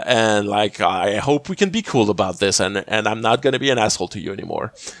 and I hope we can be cool about this, and I'm not going to be an asshole to you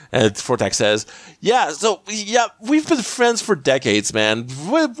anymore." And Frotak says, "Yeah, we've been friends for decades, man.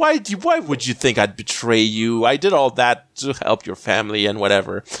 Why would you think I'd betray you? I did all that to help your family and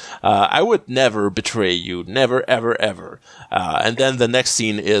whatever. I would never betray you. Never, ever, ever." And then the next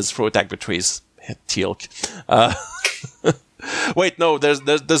scene is Frotak betrays Teal'c. Wait, no,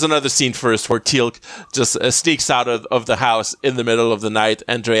 there's another scene first where Teal'c just sneaks out of the house in the middle of the night,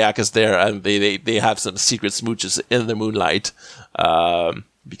 and Drayak is there, and they have some secret smooches in the moonlight.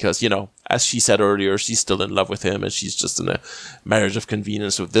 Because, as she said earlier, she's still in love with him, and she's just in a marriage of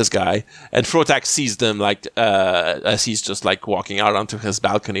convenience with this guy. And Frotak sees them, as he's just, walking out onto his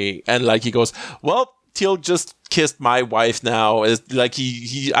balcony, and, he goes, "Well, Teal'c just kissed my wife now."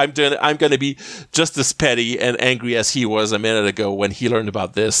 I'm gonna be just as petty and angry as he was a minute ago when he learned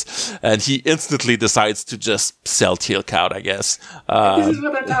about this, and he instantly decides to just sell Teal'c out, I guess. This is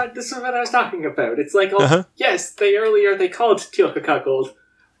what I was talking about. It's yes, earlier they called Teal'c a cuckold.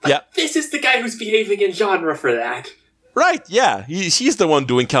 But this is the guy who's behaving in genre for that. Right, yeah. He's the one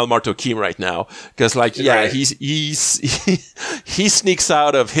doing Kalmar Tokeem right now. Because, right. he sneaks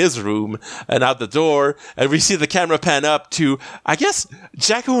out of his room and out the door, and we see the camera pan up to, I guess,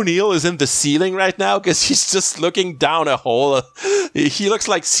 Jack O'Neill is in the ceiling right now, because he's just looking down a hole. He looks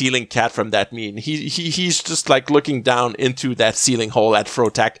like Ceiling Cat from that meme. He's just, looking down into that ceiling hole at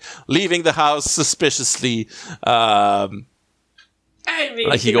Frotak, leaving the house suspiciously. I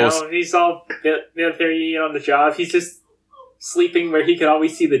mean, he's all military on the job. He's just sleeping where he can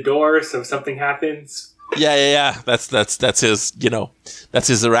always see the door, so if something happens. Yeah. That's his, that's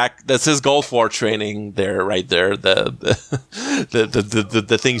his Iraq, that's his Gulf War training there, right there. The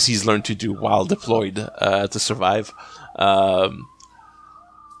things he's learned to do while deployed to survive.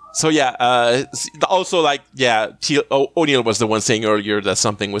 So also O'Neill was the one saying earlier that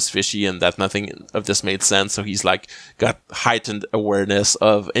something was fishy and that nothing of this made sense. So he's got heightened awareness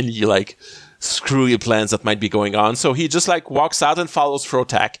of any screwy plans that might be going on. So he just walks out and follows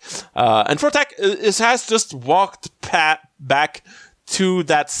Frotak. And Frotak has just walked back to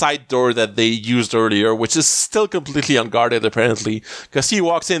that side door that they used earlier, which is still completely unguarded apparently, because he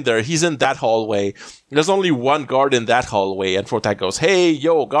walks in there. He's in that hallway. There's only one guard in that hallway, and Frotak goes, "Hey,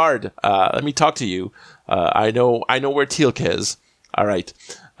 yo, guard, let me talk to you. I know where Teal'c is." All right.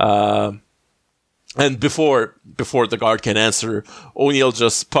 And before the guard can answer, O'Neill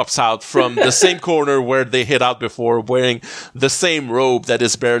just pops out from the same corner where they hid out before, wearing the same robe that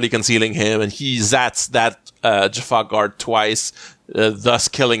is barely concealing him, and he zats that Jaffa guard twice, thus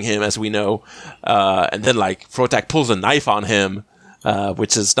killing him, as we know. And then Frotak pulls a knife on him,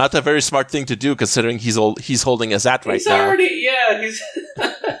 which is not a very smart thing to do, considering he's holding a Zat right now. He's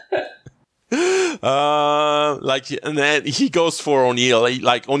and then he goes for O'Neill.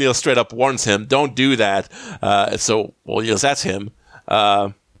 O'Neill straight up warns him, "Don't do that." So O'Neill Zats him.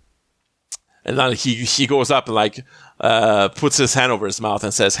 And then he goes up and puts his hand over his mouth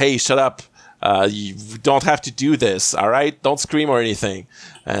and says, "Hey, shut up. You don't have to do this, all right? Don't scream or anything."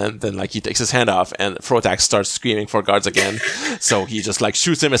 And then he takes his hand off, and Frotak starts screaming for guards again. So he just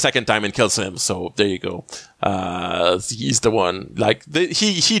shoots him a second time and kills him. So there you go. He's the one.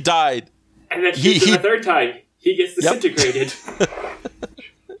 He died. And then shoots him a third time. He gets disintegrated.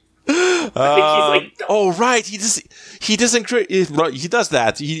 I think he's oh right, he disintegrates. He does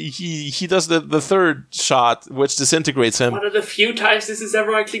that. He does the third shot, which disintegrates him. One of the few times this is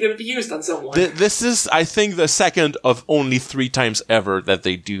ever actually going to be used on someone. This is, I think, the second of only 3 times ever that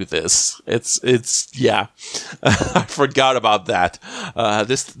they do this. It's I forgot about that.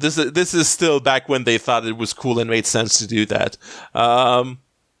 This is still back when they thought it was cool and made sense to do that.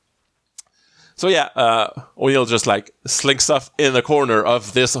 So O'Neill just slinks stuff in the corner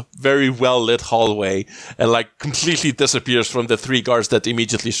of this very well lit hallway and completely disappears from the 3 guards that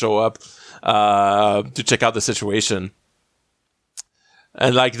immediately show up to check out the situation.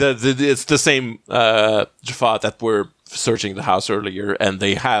 And like it's the same Jaffa that were searching the house earlier, and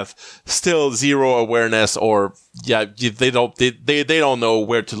they have still zero awareness, or they don't know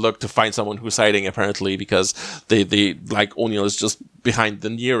where to look to find someone who's hiding, apparently, because they like O'Neill is just behind the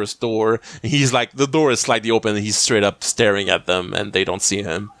nearest door, and he's like, the door is slightly open and he's straight up staring at them, and they don't see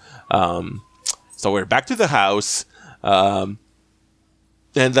him. So we're back to the house, and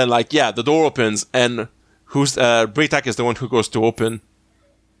then the door opens, and Braytak is the one who goes to open.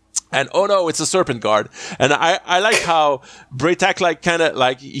 And oh no, it's a serpent guard. And I like how Braytak kind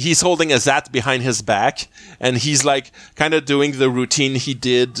of he's holding a Zat behind his back, and he's kind of doing the routine he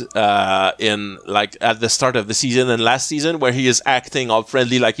did in at the start of the season and last season, where he is acting all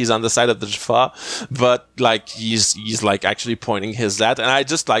friendly like he's on the side of the Jaffa, but he's actually pointing his Zat. And I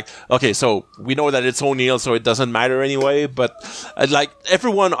just okay, so we know that it's O'Neill, so it doesn't matter anyway, but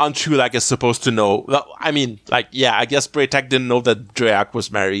everyone on Chulak is supposed to know. I mean, I guess Braytak didn't know that Drayak was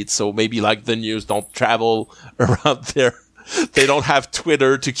married, so maybe the news don't travel around there. They don't have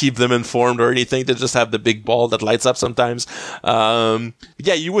Twitter to keep them informed or anything. They just have the big ball that lights up sometimes.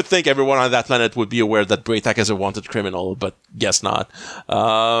 You would think everyone on that planet would be aware that Braytak is a wanted criminal, but guess not.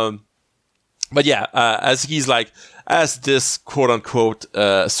 As he's as this quote-unquote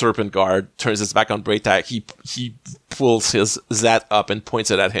serpent guard turns his back on Braytak, he pulls his Zat up and points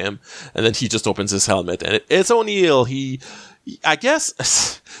it at him, and then he just opens his helmet, and it's O'Neill. I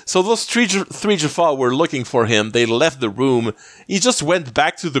guess, so those three Jaffa were looking for him. They left the room. He just went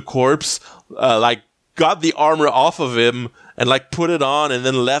back to the corpse, got the armor off of him, and put it on, and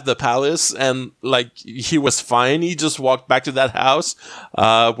then left the palace, and he was fine. He just walked back to that house,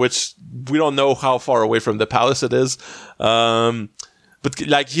 which we don't know how far away from the palace it is. But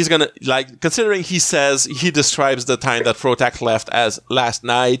he's gonna considering he describes the time that Frotak left as last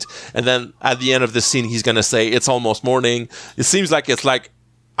night, and then at the end of the scene he's gonna say it's almost morning. It seems like it's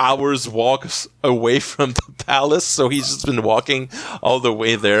hours walks away from the palace, so he's just been walking all the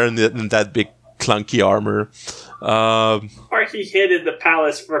way there in that big clunky armor. Or he hid in the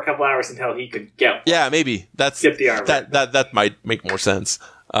palace for a couple hours until he could get. Yeah, maybe get the armor. That might make more sense.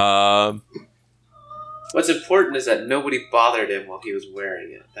 What's important is that nobody bothered him while he was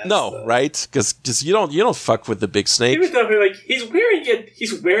wearing it. Right? Because you don't fuck with the big snake. Even though he's wearing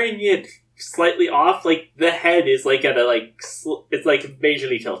it slightly off. The head is at a it's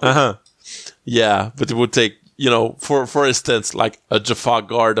majorly tilted. Yeah, but it would take for instance a Jaffa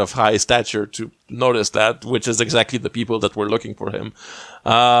guard of high stature to notice that, which is exactly the people that were looking for him.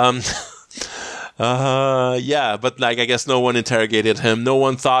 But I guess no one interrogated him. No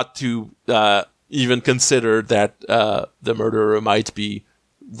one thought to even consider that the murderer might be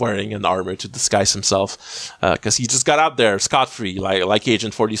wearing an armor to disguise himself, because he just got out there scot-free, like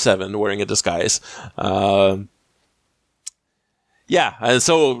Agent 47, wearing a disguise. And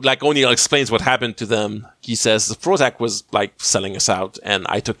so O'Neill explains what happened to them. He says Frotak was selling us out, and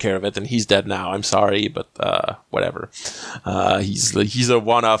I took care of it, and he's dead now. I'm sorry, but whatever. He's a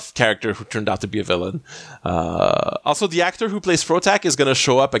one-off character who turned out to be a villain. Also, the actor who plays Frotak is going to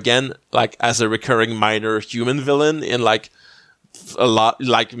show up again as a recurring minor human villain in a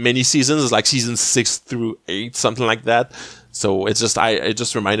lot many seasons, season 6 through 8, something like that. So it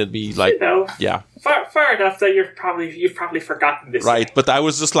just reminded me far enough that you've probably forgotten this, right? Guy. But I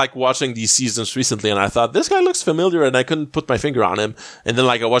was just watching these seasons recently, and I thought this guy looks familiar, and I couldn't put my finger on him. And then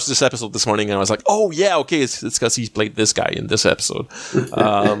I watched this episode this morning, and I was like, oh yeah, okay, it's because he played this guy in this episode.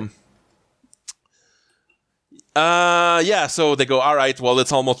 So they go, all right, well,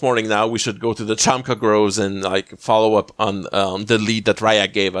 it's almost morning now. We should go to the Chamka Groves and follow up on the lead that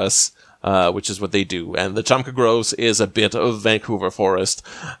Ryak gave us. Which is what they do. And the Chamka Groves is a bit of Vancouver forest.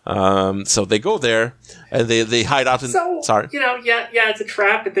 So they go there, and they hide out in... Sorry. It's a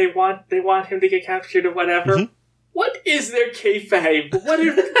trap, and they want him to get captured or whatever. Mm-hmm. What is their kayfabe? What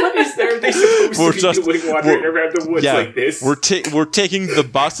is they supposed to be doing wandering around the woods like this? We're taking the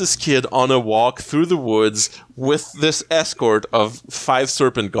boss's kid on a walk through the woods with this escort of 5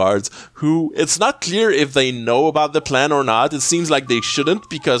 serpent guards who, it's not clear if they know about the plan or not. It seems like they shouldn't,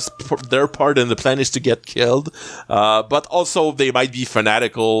 because their part in the plan is to get killed. But also they might be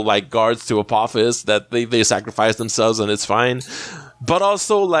fanatical, guards to Apophis, that they sacrifice themselves and it's fine. But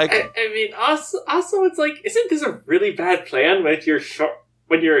also, I mean, also, it's isn't this a really bad plan when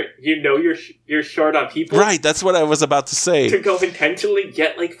when you're short on people. Right, that's what I was about to say. To go intentionally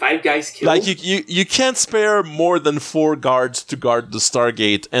get like 5 guys killed. Like you can't spare more than 4 guards to guard the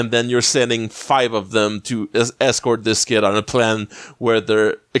Stargate, and then you're sending 5 of them to escort this kid on a plan where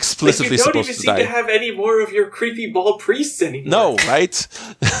they're explicitly supposed to die. You don't even seem to have any more of your creepy bald priests anymore. No, right?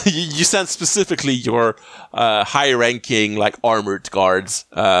 you send specifically your high-ranking, like armored guards,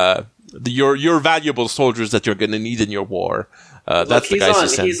 your valuable soldiers that you're going to need in your war. That's the guys you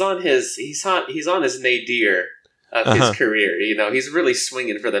send. He's on his nadir of his career. You know, he's really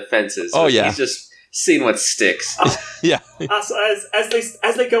swinging for the fences. Oh yeah, he's just seeing what sticks. Yeah. Also,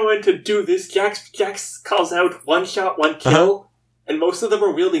 as they go in to do this, Jax calls out 1 shot, 1 kill. And most of them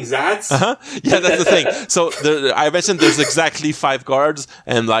are wielding Zats. Yeah, that's the thing. So I mentioned there's exactly 5 guards,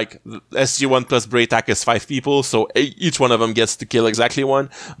 and like SG-1 plus Braytac is 5 people, so each one of them gets to kill exactly 1.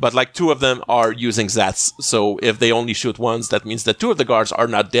 But like 2 of them are using Zats, so if they only shoot once, that means that 2 of the guards are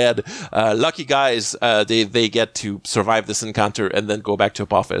not dead. Lucky guys, they get to survive this encounter and then go back to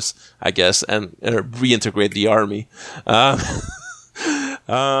Apophis, I guess, and reintegrate the army. But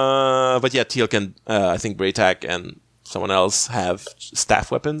yeah, Teal'c and I think Braytac and someone else have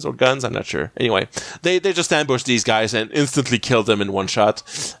staff weapons or guns, I'm not sure. Anyway, they just ambush these guys and instantly kill them in 1 shot.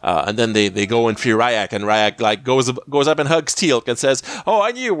 And then they go and free Ryak, and Ryak like goes up and hugs Teal'c and says, "Oh,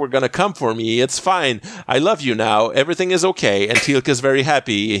 I knew you were gonna come for me. It's fine. I love you now. Everything is okay." And Teal'c is very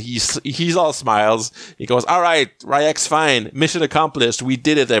happy. He's all smiles. He goes, "All right, Ryak's fine. Mission accomplished. We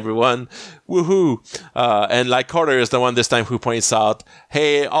did it, everyone. Woohoo!" And like Carter is the one this time who points out,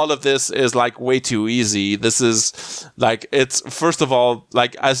 "Hey, all of this is like way too easy. This is like, it's, first of all,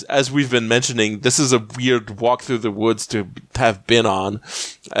 like as we've been mentioning, this is a weird walk through the woods to have been on,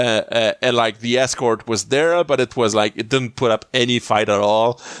 and like the escort was there, but it was like it didn't put up any fight at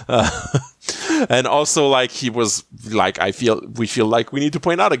all." And also, like, he was, like, we feel like we need to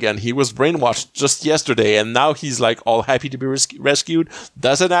point out again, he was brainwashed just yesterday, and now he's, like, all happy to be rescued.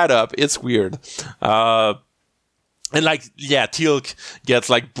 Doesn't add up. It's weird. And, like, yeah, Teal'c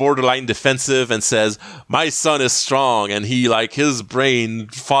gets, like, borderline defensive and says, "My son is strong," and he, like, his brain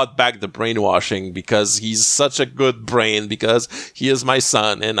fought back the brainwashing because he's such a good brain, because he is my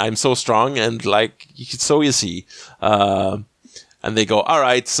son, and I'm so strong, and, like, so is he. And they go, "All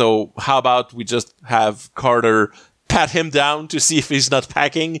right, so how about we just have Carter pat him down to see if he's not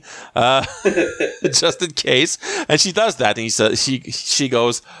packing, just in case." And she does that, and she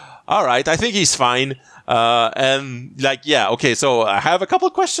goes, "All right, I think he's fine." And like, yeah, okay, so I have a couple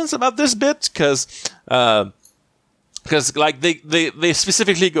of questions about this bit, because like they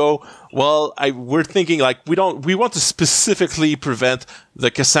specifically go, well, we're thinking like we want to specifically prevent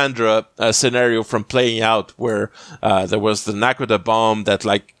the Cassandra scenario from playing out, where there was the Nakoda bomb that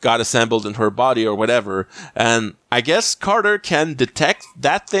like got assembled in her body or whatever, and I guess Carter can detect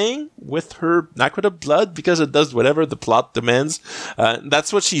that thing with her Nakoda blood because it does whatever the plot demands.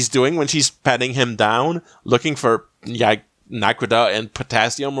 That's what she's doing when she's patting him down, looking for Nakoda and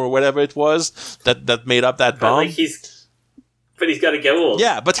potassium or whatever it was that made up that bomb. But he's got a gold.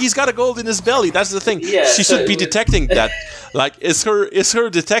 Yeah, but he's got a gold in his belly. That's the thing. Yeah, she should be detecting that. Like, is her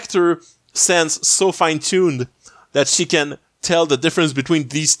detector sense so fine-tuned that she can tell the difference between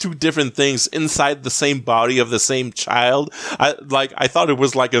these 2 different things inside the same body of the same child? I thought it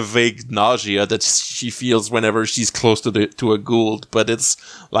was like a vague nausea that she feels whenever she's close to a Gould, but it's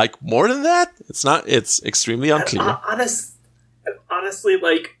like more than that. It's not. It's extremely unclear. Honestly,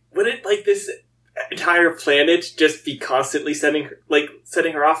 like, wouldn't like this entire planet just be constantly setting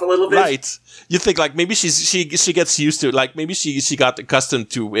her off a little bit? Right. You think like maybe she gets used to it, like maybe she got accustomed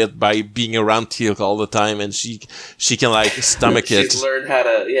to it by being around Teal'c all the time, and she can like stomach it. She's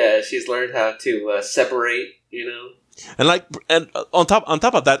learned how to separate, you know. And on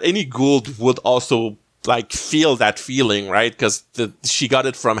top of that, any Gould would also like feel that feeling, right? Because she got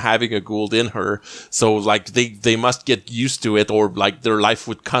it from having a Gould in her, so like they must get used to it, or like their life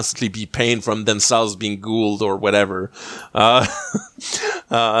would constantly be pain from themselves being Gould or whatever.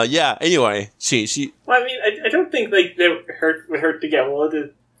 Yeah. Anyway, she. Well, I mean, I don't think like they would hurt to get hold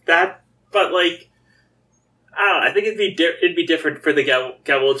of that, but like, I don't know. I think it'd be different for the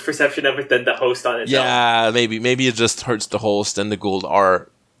Gauld's perception of it than the host on its own. Yeah, maybe it just hurts the host, and the Gould are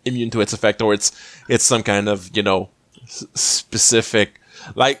immune to its effect, or it's some kind of, you know, specific,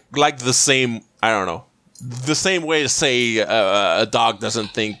 like the same, I don't know, the same way to say a dog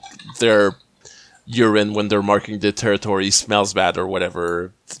doesn't think their urine when they're marking the territory smells bad or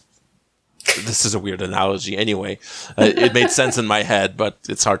whatever. This is a weird analogy. Anyway, it made sense in my head, but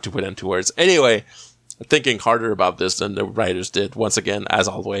it's hard to put into words. Anyway, thinking harder about this than the writers did, once again, as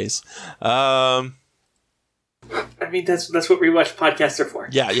always. I mean, that's what rewatch podcasts are for.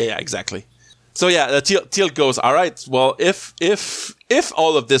 Yeah, exactly. So yeah, Teal goes, all right, well, if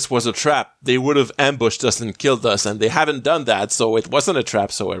all of this was a trap, they would have ambushed us and killed us, and they haven't done that, so it wasn't a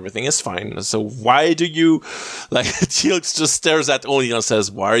trap, so everything is fine. So why do you, like, Teal just stares at O'Neill and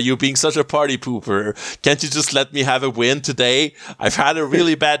says, why are you being such a party pooper? Can't you just let me have a win today? I've had a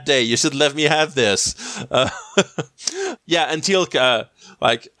really bad day. You should let me have this. Yeah, and Teal,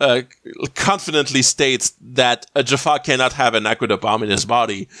 confidently states that a Jaffa cannot have an Aquila bomb in his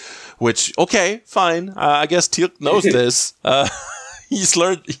body, which, okay, fine. I guess Teal'c knows this. He's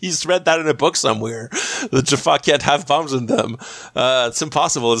read that in a book somewhere. The Jaffa can't have bombs in them. It's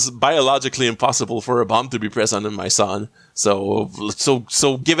impossible. It's biologically impossible for a bomb to be present in my son. So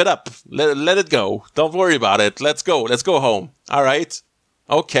give it up. Let it go. Don't worry about it. Let's go. Let's go home. All right.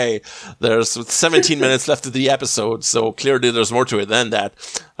 Okay, there's 17 minutes left of the episode, so clearly there's more to it than that.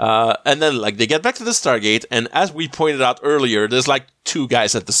 And then, like, they get back to the Stargate, and as we pointed out earlier, there's, like, 2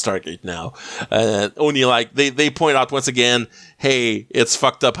 guys at the Stargate now. Only, like, they point out once again, hey, it's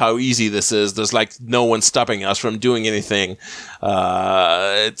fucked up how easy this is. There's, like, no one stopping us from doing anything.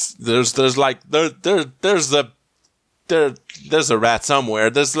 There's a rat somewhere.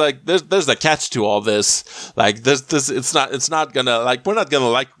 There's a catch to all this. Like it's not gonna, like, we're not gonna,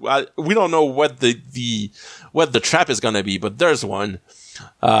 like, we don't know what the trap is gonna be, but there's one.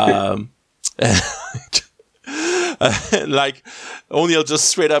 Like, O'Neill just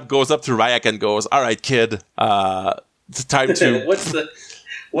straight up goes up to Ryak and goes, all right, kid, it's time to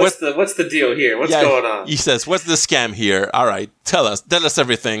What's the deal here? What's going on? He says, what's the scam here? All right, tell us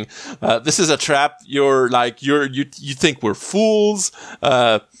everything. This is a trap. You think we're fools.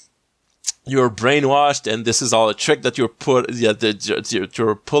 You're brainwashed, and this is all a trick that you're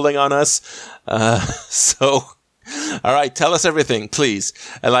pulling on us. So, all right, tell us everything, please.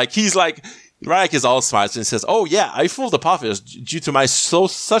 And, like, he's like, Ryak is all smiles and says, oh yeah, I fooled Apophis due to my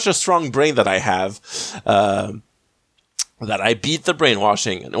such a strong brain that I have. That I beat the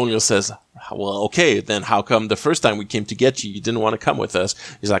brainwashing. And O'Neill says, well, okay, then how come the first time we came to get you didn't want to come with us?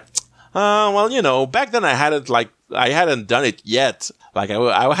 He's like, well, back then I hadn't done it yet. Like, I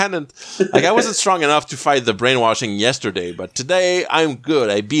wasn't strong enough to fight the brainwashing yesterday, but today I'm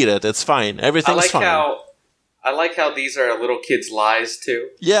good. I beat it. It's fine. Everything's fine. I like how these are little kids' lies too.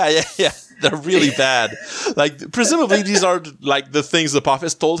 Yeah. They're really bad. Like, presumably these are, like, the things the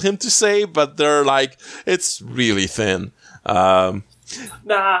Apophis told him to say, but they're, like, it's really thin. I'm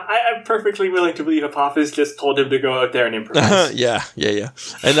perfectly willing to believe Apophis just told him to go out there and improvise. Yeah.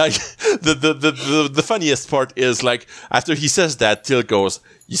 And, like, the funniest part is, like, after he says that, Teal goes,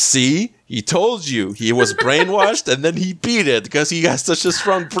 you see, he told you he was brainwashed, and then he beat it because he has such a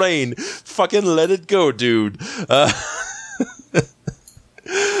strong brain. Fucking let it go, dude.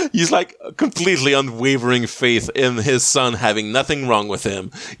 He's, like, completely unwavering faith in his son having nothing wrong with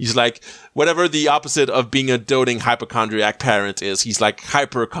him. He's like, whatever the opposite of being a doting hypochondriac parent is, he's like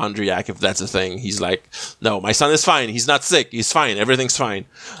hyperchondriac, if that's a thing. He's like, no, my son is fine. He's not sick. He's fine. Everything's fine.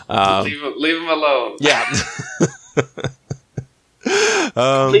 Leave him alone. Yeah.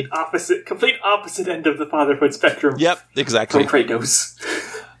 Complete opposite end of the fatherhood spectrum. Yep, exactly. From Kratos.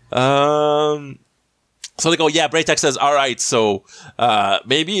 So they go, yeah, Braytek says, all right, so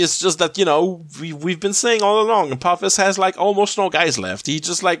maybe it's just that, we've been saying all along, Apophis has, like, almost no guys left. He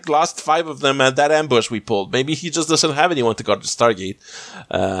just, like, lost 5 of them at that ambush we pulled. Maybe he just doesn't have anyone to guard the Stargate.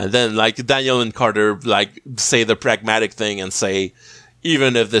 Then, like, Daniel and Carter, like, say the pragmatic thing and say,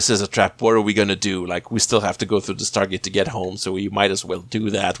 even if this is a trap, what are we going to do? Like, we still have to go through the Stargate to get home, so we might as well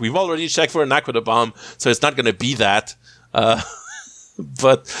do that. We've already checked for an Aquila bomb, so it's not going to be that.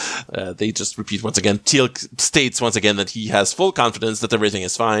 But they just repeat once again. Teal states once again that he has full confidence that everything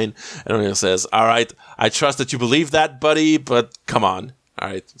is fine. And O'Neill says, all right, I trust that you believe that, buddy, but come on. All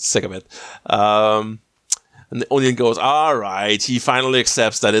right, sick of it. And O'Neill goes, all right. He finally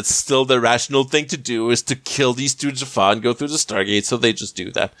accepts that it's still the rational thing to do is to kill these 2 Jaffa and go through the Stargate. So they just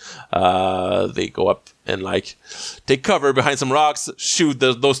do that. They go up and, like, take cover behind some rocks, shoot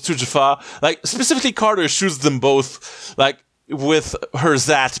those 2 Jaffa. Like, specifically Carter shoots them both, like, with her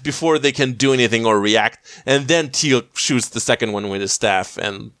Zat before they can do anything or react. And then Teal shoots the second one with his staff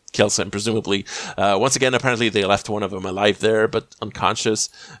and kills him, presumably. Once again, apparently they left one of them alive there, but unconscious.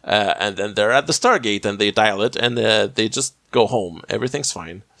 And then they're at the Stargate and they dial it and they just go home. Everything's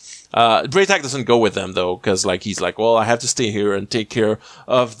fine. Braytek doesn't go with them, though, because, like, he's like, well, I have to stay here and take care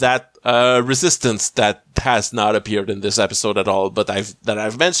of that resistance that has not appeared in this episode at all, but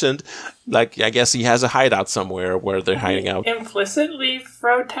I've mentioned. Like, I guess he has a hideout somewhere where they're hiding out. Implicitly,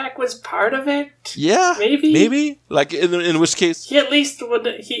 Frotek was part of it. Yeah, maybe. Like, in which case he at least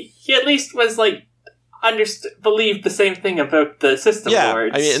was like, believed the same thing about the system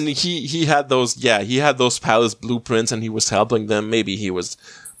lords. I mean, and he had those. Yeah, he had those palace blueprints, and he was helping them. Maybe he was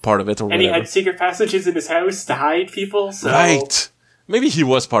part of it, or whatever. And he had secret passages in his house to hide people. So. Right. Maybe he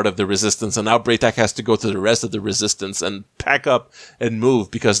was part of the resistance, and now Braytak has to go to the rest of the resistance and pack up and move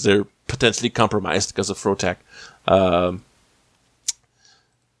because they're potentially compromised because of Frotek.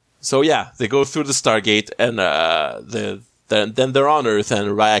 So yeah, they go through the Stargate, and then they're on Earth,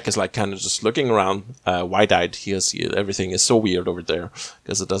 and Ryak is like kind of just looking around, wide-eyed. Everything is so weird over there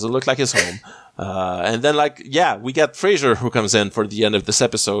because it doesn't look like his home. And then we get Frasier who comes in for the end of this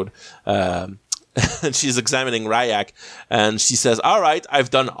episode. And she's examining Ryak, and she says, all right, I've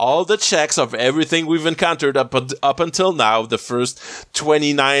done all the checks of everything we've encountered up until now, the first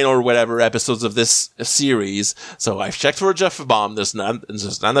 29 or whatever episodes of this series. So I've checked for a Jeff bomb. There's none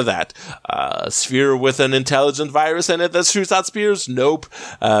of that. Sphere with an intelligent virus in it that shoots out spears? Nope.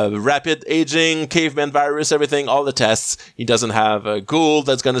 Rapid aging, caveman virus, everything, all the tests. He doesn't have a Gould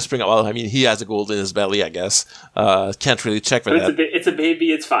that's going to spring up. Well, I mean, he has a Gould in his belly, I guess. Can't really check for that. It's a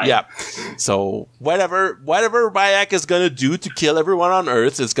baby, it's fine. Yeah. So whatever Ryak is going to do to kill everyone on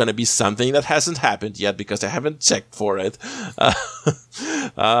Earth is going to be something that hasn't happened yet because I haven't checked for it. And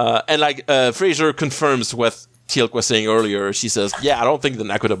Frasier confirms what Teal'c was saying earlier. She says, yeah, I don't think the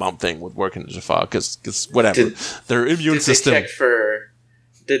Nakoda bomb thing would work in Jaffa because whatever. Their immune system...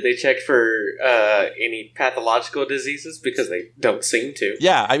 Did they check for any pathological diseases? Because they don't seem to.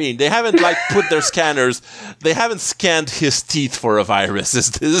 Yeah, I mean, they haven't put their scanners. They haven't scanned his teeth for a virus.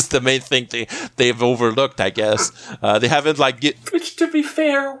 This is the main thing they've overlooked, I guess. They haven't Which, to be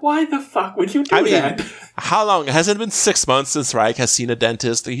fair, why the fuck would you do that? How long? Has it been 6 months since Ryak has seen a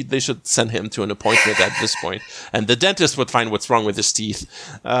dentist? They should send him to an appointment at this point. And the dentist would find what's wrong with his teeth.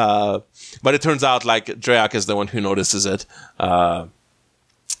 But it turns out Dryak is the one who notices it.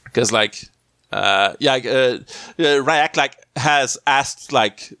 Because Ryak has asked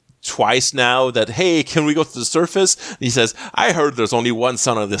twice now that, hey, can we go to the surface? And he says, I heard there's only one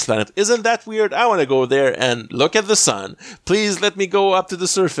sun on this planet. Isn't that weird? I want to go there and look at the sun. Please let me go up to the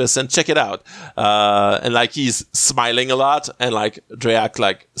surface and check it out. And he's smiling a lot, and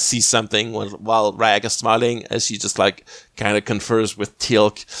Dryak sees something while Ryak is smiling, as she just kind of confers with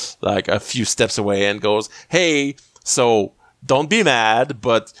Teal'c a few steps away and goes, hey, so don't be mad,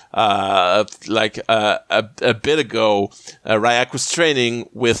 but a bit ago, Ryak was training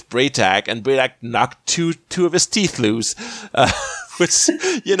with Braytak, and Braytak knocked two of his teeth loose, which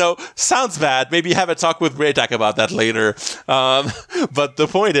sounds bad. Maybe have a talk with Braytak about that later. But the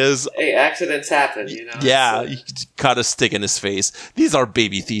point is, hey, accidents happen. Yeah, he caught a stick in his face. These are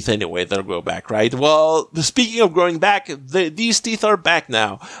baby teeth anyway. They'll grow back, right? Well, speaking of growing back, these teeth are back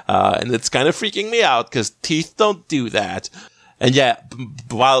now, and it's kind of freaking me out because teeth don't do that. And yeah,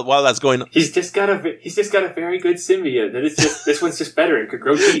 while that's going on, he's just got a very good symbiote. That is just this one's just better and could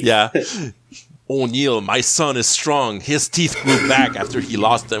grow teeth. Yeah. O'Neill, my son is strong. His teeth grew back after he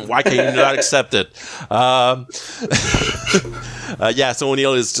lost them. Why can you not accept it? So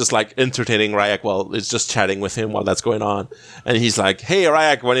O'Neill is just entertaining Ryak while it's just chatting with him while that's going on. And he's like, hey,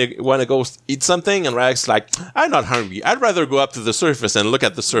 Ryak, want to go eat something? And Ryak's like, I'm not hungry. I'd rather go up to the surface and look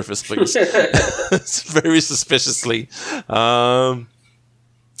at the surface, please. It's very suspiciously.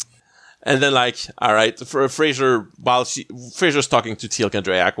 And then, all right, for Frasier, Frasier's talking to Teal'c and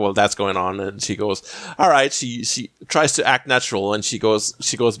Dryak while that's going on, and she goes, all right, she tries to act natural, and she goes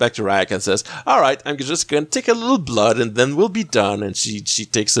back to Ryak and says, all right, I'm just going to take a little blood, and then we'll be done. And she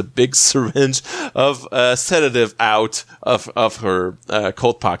takes a big syringe of sedative out of her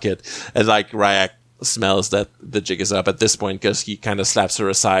coat pocket, and Ryak smells that the jig is up at this point because he kind of slaps her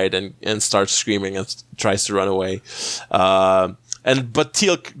aside and starts screaming and tries to run away. But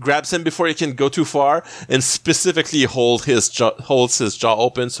Teal'c grabs him before he can go too far and specifically holds his jaw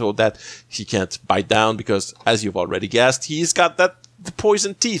open so that he can't bite down because, as you've already guessed, he's got the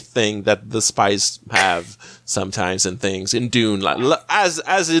poison teeth thing that the spies have sometimes in things in Dune,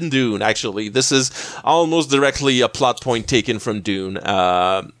 as in Dune. Actually, this is almost directly a plot point taken from Dune.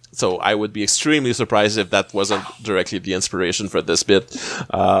 So I would be extremely surprised if that wasn't directly the inspiration for this bit.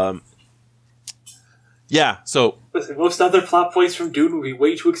 Yeah, so... Listen, most other plot points from Dune would be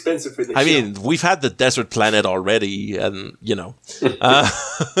way too expensive for this show. mean, we've had the desert planet already, and,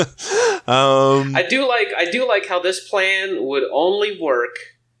 I do like how this plan would only work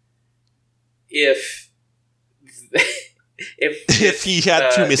if he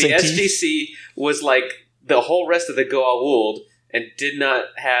had two missing teeth. The SGC was the whole rest of the Goa'uld and did not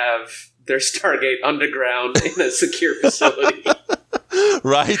have their Stargate underground in a secure facility.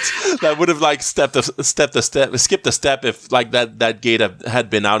 Right? That would have skipped a step if that gate had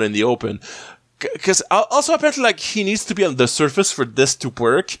been out in the open. because also apparently like he needs to be on the surface for this to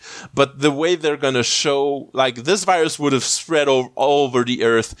work, but the way they're gonna show like this virus would have spread all over the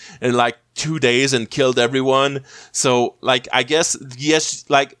earth in like 2 days and killed everyone. So like I guess yes,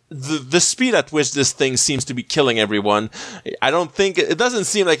 like the speed at which this thing seems to be killing everyone, I don't think it doesn't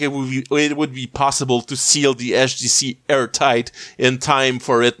seem like it would be possible to seal the SGC airtight in time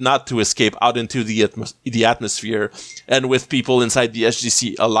for it not to escape out into the atmosphere, and with people inside the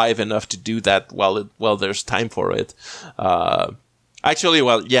SGC alive enough to do that while there's time for it. Actually,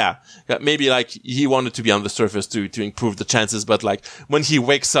 well, yeah, maybe like he wanted to be on the surface to improve the chances, but like when he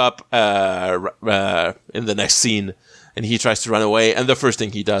wakes up in the next scene and he tries to run away, and the first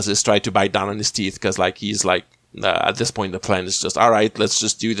thing he does is try to bite down on his teeth because like he's like at this point the plan is just all right, let's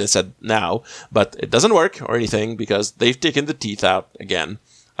just do this now, but it doesn't work or anything because they've taken the teeth out again.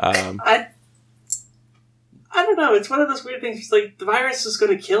 I don't know. It's one of those weird things. It's like the virus is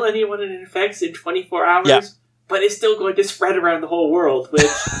going to kill anyone it infects in 24 hours. Yeah. But it's still going to spread around the whole world, which...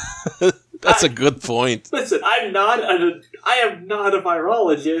 That's a good point. Listen, I am not a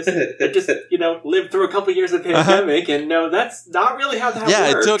virologist. I just, lived through a couple years of pandemic, and no, that's not really how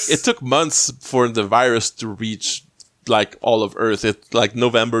that works. It took months for the virus to reach, like, all of Earth. It's like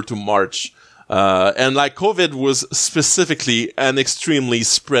November to March. And like COVID was specifically an extremely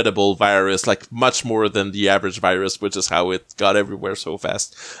spreadable virus, like much more than the average virus, which is how it got everywhere so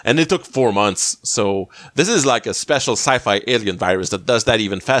fast. And it took 4 months. So this is like a special sci-fi alien virus that does that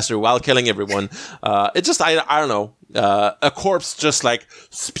even faster while killing everyone. It just, I don't know. A corpse just like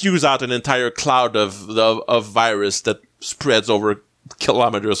spews out an entire cloud of virus that spreads over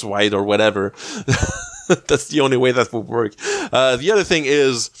kilometers wide or whatever. That's the only way that would work. The other thing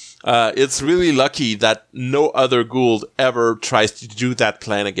is, it's really lucky that no other Gould ever tries to do that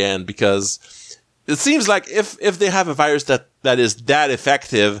plan again, because it seems like if they have a virus that is that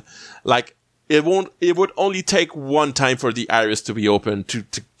effective, like it would only take one time for the iris to be open to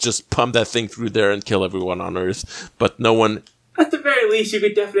just pump that thing through there and kill everyone on Earth. But no one. At the very least, you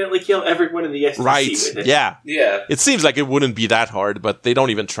could definitely kill everyone in the STC right. with it. Yeah. Yeah. It seems like it wouldn't be that hard, but they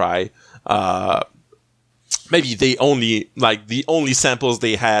don't even try. Maybe the only samples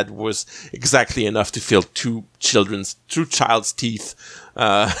they had was exactly enough to fill two child's teeth.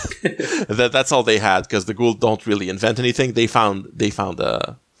 That's all they had, because the Gould don't really invent anything. They found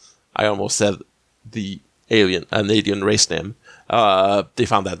I almost said an alien race name. They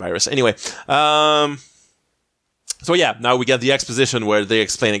found that virus. Anyway, so yeah, now we get the exposition where they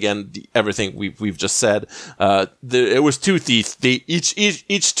explain again everything we've just said. It was two teeth.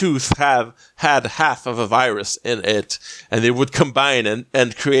 Each tooth had half of a virus in it, and they would combine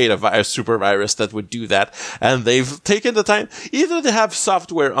and create a super virus that would do that. And they've taken the time. Either they have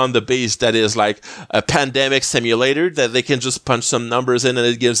software on the base that is like a pandemic simulator that they can just punch some numbers in and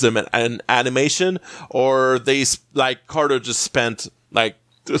it gives them an animation, or like Carter just spent like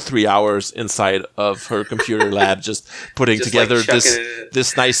 3 hours inside of her computer lab just putting together like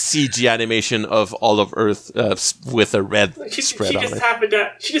this nice CG animation of all of Earth with a red spread on it.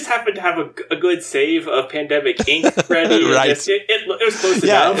 She just happened to have a good save of Pandemic ink ready. Right. It was close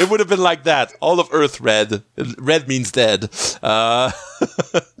enough. Yeah, it would have been like that. All of Earth red. Red means dead. Yeah,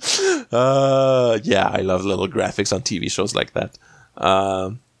 I love little graphics on TV shows like that.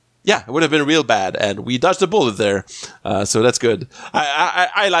 Yeah, it would have been real bad, and we dodged a bullet there, so that's good.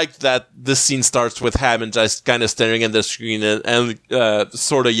 I like that this scene starts with Hammond just kind of staring at the screen and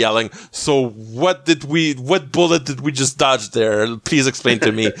sort of yelling, "So what bullet did we just dodge there? Please explain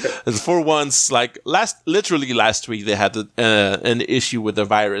to me." And for once, like literally last week, they had an issue with the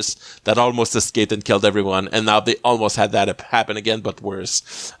virus that almost escaped and killed everyone, and now they almost had that happen again, but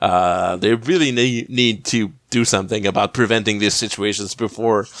worse. They really need to do something about preventing these situations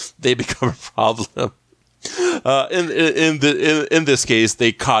before they become a problem. In this case,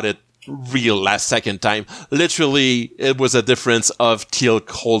 they caught it real last second time. Literally, it was a difference of Teal'c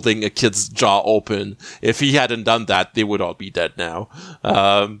holding a kid's jaw open. If he hadn't done that, they would all be dead now.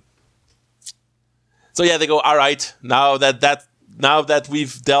 So yeah, they go, all right, now that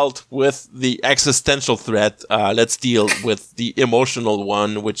we've dealt with the existential threat, let's deal with the emotional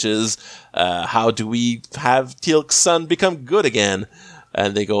one, which is how do we have Teal'c's son become good again?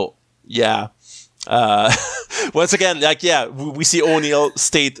 And they go, yeah. Once again, like, yeah, we see O'Neill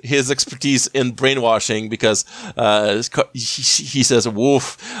state his expertise in brainwashing because he says,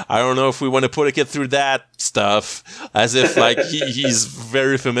 "Woof, I don't know if we want to put a kid through that stuff," as if like he's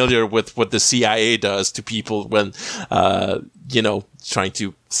very familiar with what the CIA does to people when trying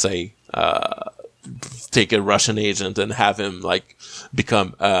to say take a Russian agent and have him like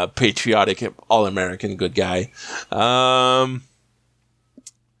become a patriotic all-American good guy.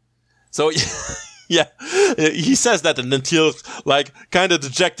 So, yeah, he says that, and then Teal'c, like, kind of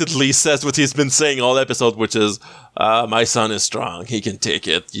dejectedly says what he's been saying all episode, which is, my son is strong. He can take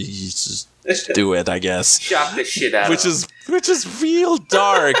it. You just do it, I guess. Shock the shit out of him. Which is real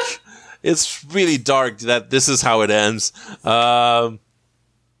dark. It's really dark that this is how it ends.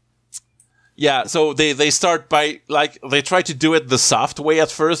 Yeah, so they start by, like, they try to do it the soft way at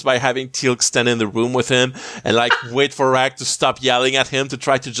first by having Teal'c stand in the room with him and, like, wait for Ryak to stop yelling at him to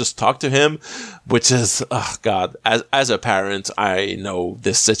try to just talk to him, which is, oh God, as a parent, I know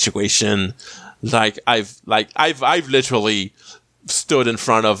this situation. Like, I've literally stood in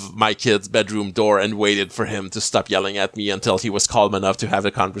front of my kid's bedroom door and waited for him to stop yelling at me until he was calm enough to have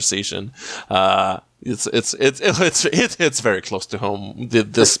a conversation. It's very close to home,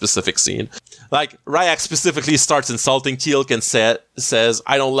 this specific scene. Like, Ryak specifically starts insulting Teal'c and says,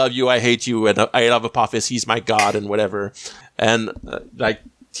 I don't love you, I hate you, and I love Apophis, he's my god, and whatever. And, like,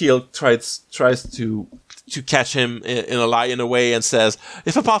 Teal'c tries to catch him in a lie in a way and says,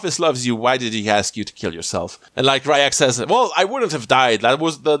 if Apophis loves you, why did he ask you to kill yourself? And, like, Ryak says, well, I wouldn't have died. That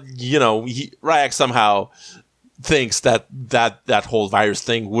was Ryak somehow thinks that whole virus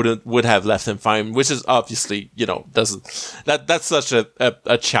thing would have left him fine, which is obviously, that's such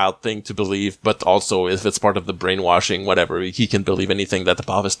a child thing to believe, but also if it's part of the brainwashing, whatever, he can believe anything that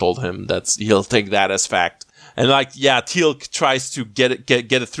Apophis told him. He'll take that as fact. And, like, yeah, Teal'c tries to get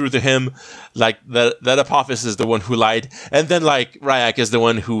it through to him, like, that Apophis is the one who lied. And then, like, Ryak is the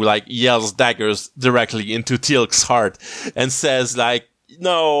one who, like, yells daggers directly into Teal'c's heart and says, like,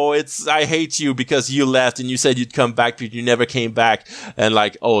 no, I hate you because you left and you said you'd come back, but you never came back. And,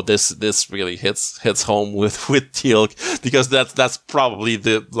 like, oh, this really hits home with Teal'c, because that's probably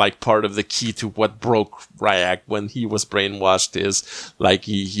the, like, part of the key to what broke Ryak when he was brainwashed is, like,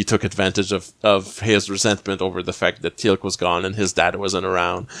 he took advantage of his resentment over the fact that Teal'c was gone and his dad wasn't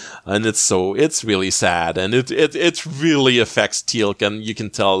around. And it's really sad, and it really affects Teal'c, and you can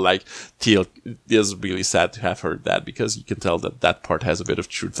tell, like, Teal'c is really sad to have heard that, because you can tell that part has a bit of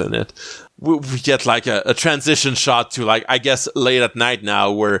truth in it. We get, like, a transition shot to, like, I guess late at night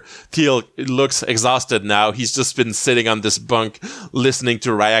now, where Teal'c looks exhausted now. He's just been sitting on this bunk listening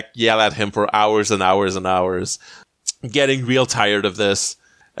to Ryak yell at him for hours and hours and hours, getting real tired of this.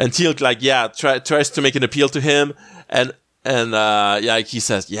 And Teal'c, like, yeah, tries to make an appeal to him, and like he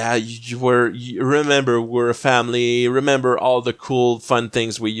says, yeah, you remember we're a family, remember all the cool, fun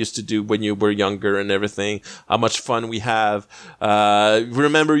things we used to do when you were younger and everything, how much fun we have,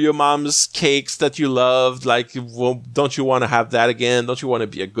 remember your mom's cakes that you loved, like, well, don't you want to have that again? Don't you want to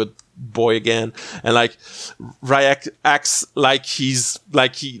be a good boy again? And, like, Ryak acts like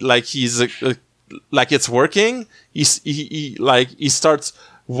like it's working. He starts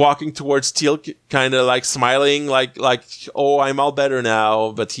walking towards Teal'c, kind of, like, smiling, like, oh, I'm all better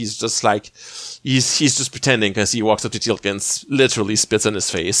now. But he's just, like, he's just pretending, because he walks up to Teal'c and literally spits in his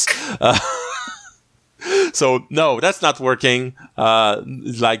face. So no, that's not working.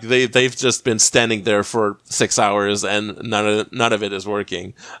 Like, they've just been standing there for 6 hours and none of it is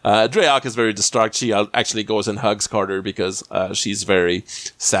working. Dreyok is very distraught. She actually goes and hugs Carter because she's very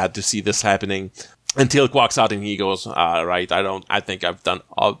sad to see this happening. And Teal'c walks out and he goes, right, I think I've done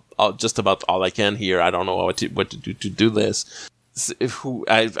just about all I can here. I don't know what to do to do this.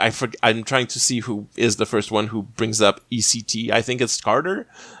 I'm trying to see who is the first one who brings up ECT. I think it's Carter.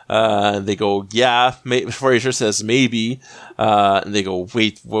 And they go, yeah. Fraser says maybe. And they go,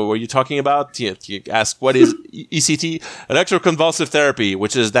 wait, what were you talking about? You ask, what is ECT? Electroconvulsive therapy,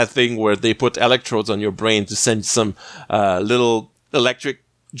 which is that thing where they put electrodes on your brain to send some little electric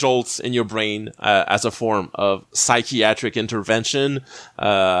jolts in your brain as a form of psychiatric intervention.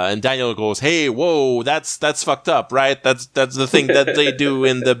 And Daniel goes, hey, whoa, that's fucked up, right? That's the thing that they do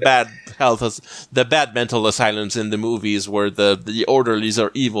in the bad mental asylums in the movies, where the orderlies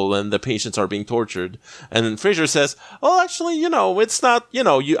are evil and the patients are being tortured. And then Fraser says, well, actually, it's not,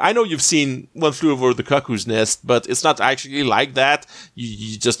 I know you've seen One Flew Over the Cuckoo's Nest, but it's not actually like that.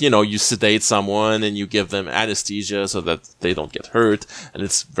 You just, you sedate someone and you give them anesthesia so that they don't get hurt. And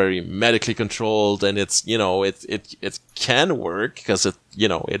it's very medically controlled, and it's, it can work because it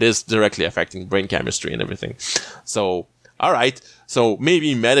is directly affecting brain chemistry and everything. So, all right. So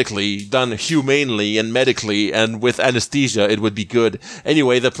maybe medically, done humanely and medically and with anesthesia, it would be good.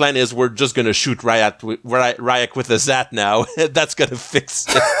 Anyway, the plan is we're just going to shoot Ryak with a Zat now. That's going to fix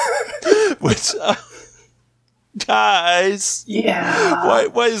it. Which, guys. Yeah.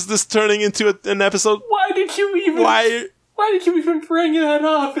 Why is this turning into an episode? Why did you even bring that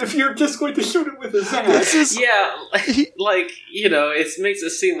up if you're just going to shoot it with a Zat? It makes it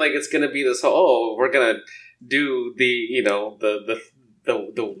seem like it's going to be this whole, we're going to do the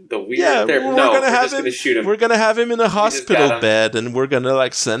weird. We're just gonna shoot him. We're gonna have him in a hospital bed, and we're gonna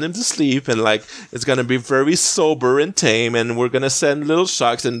like send him to sleep, and like it's gonna be very sober and tame, and we're gonna send little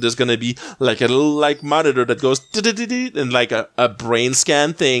shocks, and there's gonna be like a little like monitor that goes and like a brain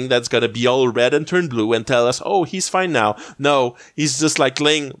scan thing that's gonna be all red and turn blue and tell us, oh, he's fine now. No, he's just like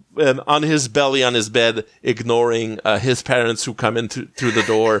laying on his belly on his bed, ignoring his parents who come in through the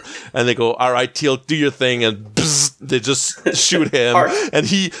door, and they go, all right, Teal, do your thing, and bzz, they just shoot him, and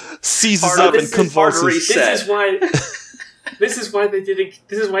he seizes up and convulses. This is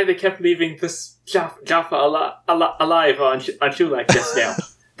why they kept leaving this Jaffa alive on Chulak just now.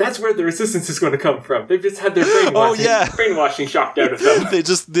 That's where the resistance is going to come from. They've just had their brainwashing shocked out of them. they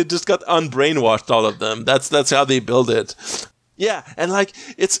just got unbrainwashed, all of them. That's how they build it. Yeah, and like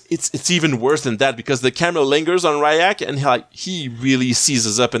it's even worse than that, because the camera lingers on Ryak, and he really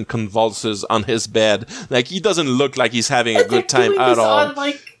seizes up and convulses on his bed. Like, he doesn't look like he's having a good time at all.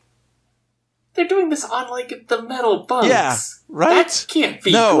 They're doing this on like the metal bunks. Yeah, right. That can't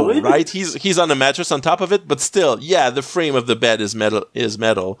be good. Right? He's on a mattress on top of it, but still, yeah, the frame of the bed is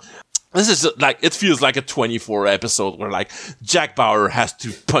metal. This is like, it feels like a 24 episode where like Jack Bauer has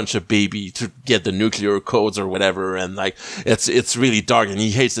to punch a baby to get the nuclear codes or whatever, and like it's really dark, and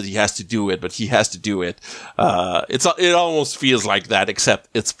he hates that he has to do it, but he has to do it. It almost feels like that, except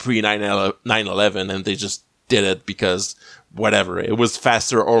it's pre 9/11, and they just did it because whatever, it was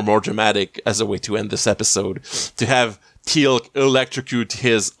faster or more dramatic as a way to end this episode, to have Teal electrocute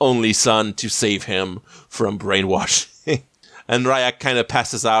his only son to save him from brainwashing. And Ryak kind of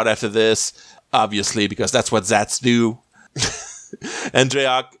passes out after this, obviously, because that's what Zats do. And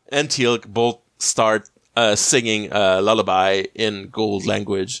Dreyok and Teal'c both start singing a lullaby in gold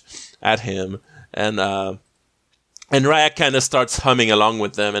language at him. And Ryak kind of starts humming along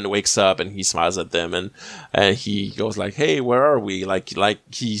with them and wakes up, and he smiles at them, and he goes like, hey, where are we? Like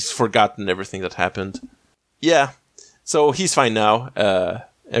he's forgotten everything that happened. Yeah, so he's fine now.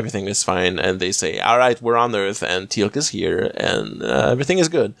 Everything is fine, and they say, all right, we're on Earth, and Teal'c is here, and everything is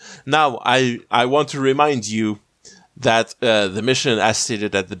good. Now, I want to remind you that the mission, as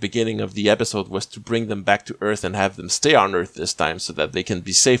stated at the beginning of the episode, was to bring them back to Earth and have them stay on Earth this time so that they can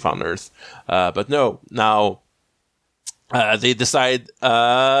be safe on Earth. But no, now they decide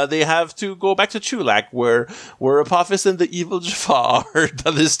they have to go back to Chulak, where Apophis and the evil Jaffa are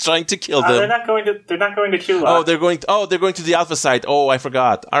that is trying to kill them. They're not going to Chulak. They're going to the Alpha site. Oh, I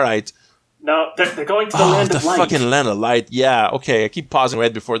forgot. All right. No, they're going to the Land of Light. The fucking Land of Light. Yeah, okay. I keep pausing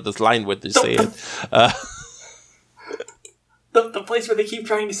right before this line when they say it. The place where they keep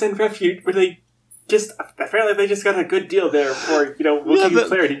trying to send refuge, where they apparently they just got a good deal there for, we'll give you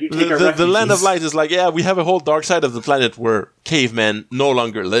clarity, you take our refugees. The Land of Light is like, yeah, we have a whole dark side of the planet where cavemen no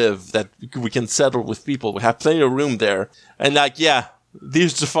longer live, that we can settle with people. We have plenty of room there. And like, yeah,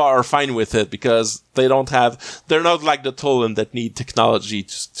 these Jaffa are fine with it because they're not like the Tolan that need technology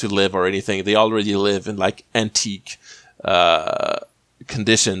to live or anything. They already live in like antique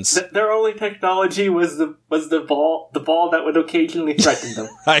conditions. Their only technology was the ball that would occasionally threaten them.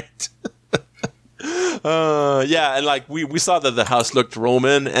 Right. Yeah, and like we saw that the house looked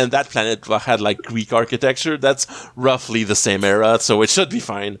Roman, and that planet had like Greek architecture. That's roughly the same era, so it should be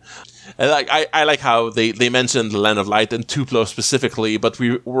fine. And like I like how they mentioned the Land of Light and Tupelo specifically, but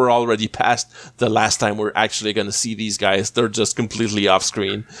we're already past the last time we're actually going to see these guys. They're just completely off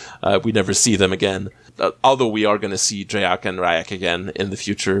screen. We never see them again. Although we are going to see Dreyok and Ryak again in the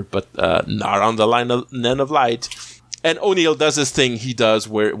future, but not on the Land of Light. And O'Neill does this thing he does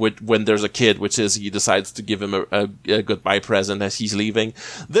when there's a kid, which is he decides to give him a goodbye present as he's leaving.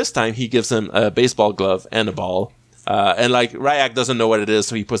 This time he gives him a baseball glove and a ball. And like Ryak doesn't know what it is,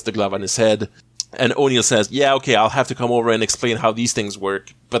 so he puts the glove on his head. And O'Neill says, yeah, okay, I'll have to come over and explain how these things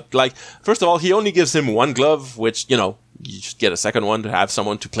work. But like, first of all, he only gives him one glove, which, you should get a second one to have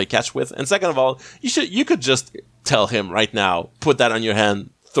someone to play catch with. And second of all, you could just tell him right now, put that on your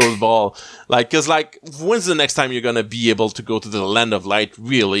hand, throw the ball. Cause when's the next time you're gonna be able to go to the Land of Light,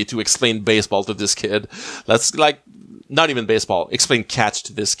 really, to explain baseball to this kid? Let's, not even baseball, explain catch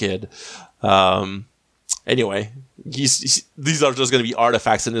to this kid. Anyway, these are just gonna be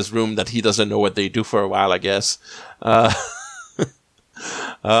artifacts in his room that he doesn't know what they do for a while, I guess.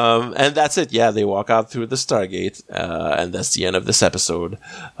 And that's it. Yeah, they walk out through the Stargate, and that's the end of this episode.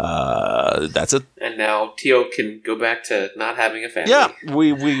 That's it. And now Teal can go back to not having a family. Yeah,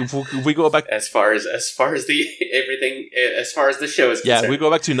 we go back as far as the everything as far as the show is concerned. Yeah, we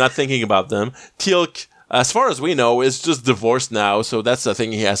go back to not thinking about them. Teal'c, as far as we know, is just divorced now, so that's the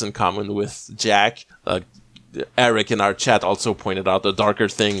thing he has in common with Jack. Eric in our chat also pointed out the darker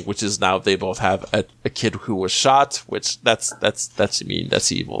thing, which is now they both have a kid who was shot, which that's mean,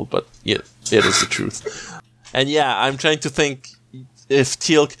 that's evil, but yeah, it is the truth. And yeah, I'm trying to think if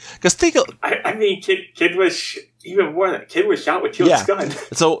Teal'c, because Teal'c, I mean, kid was even more than kid was shot with Teal'c's gun.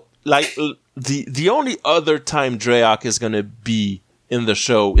 So like the only other time Dreyok is gonna be in the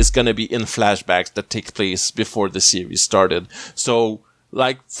show is gonna be in flashbacks that take place before the series started. So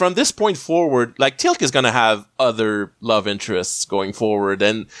like from this point forward, like Teal'c is gonna have other love interests going forward,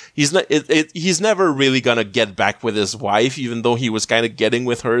 and he's not. He's never really gonna get back with his wife, even though he was kind of getting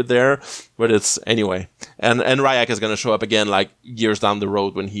with her there. But it's anyway, and Ryak is gonna show up again like years down the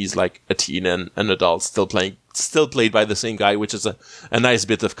road when he's like a teen and an adult, still played by the same guy, which is a nice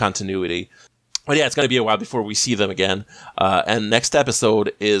bit of continuity. But yeah, it's going to be a while before we see them again. And next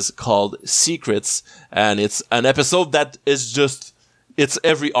episode is called Secrets, and it's an episode that is just. It's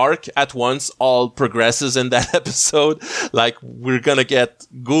every arc at once, all progresses in that episode. Like, we're gonna get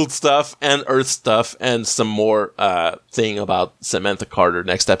Gould stuff and Earth stuff and some more thing about Samantha Carter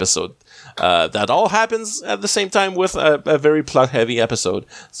next episode. That all happens at the same time with a very plot-heavy episode.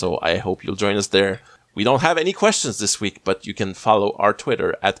 So I hope you'll join us there. We don't have any questions this week, but you can follow our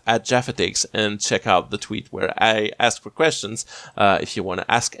Twitter at @JaffaTakes and check out the tweet where I ask for questions. If you want to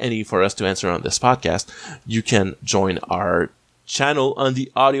ask any for us to answer on this podcast, you can join our channel on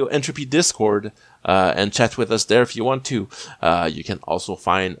the Audio Entropy Discord and chat with us there if you want to. You can also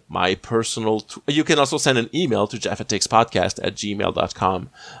find my personal you can also send an email to jaffatakes@gmail.com,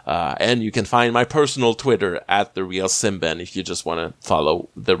 and you can find my personal Twitter @TheRealSimben if you just want to follow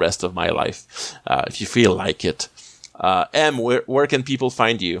the rest of my life, if you feel like it. Em, where can people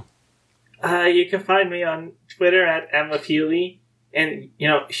find you? You can find me on Twitter @EmmaFeely. And,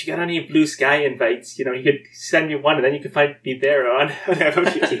 if you got any Blue Sky invites, you could send me one, and then you could find me there on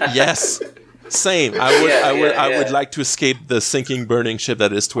Yes, same. I would like to escape the sinking, burning ship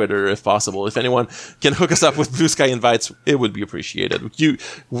that is Twitter, if possible. If anyone can hook us up with Blue Sky invites, it would be appreciated.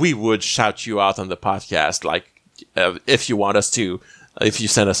 We would shout you out on the podcast, like, if you want us to, if you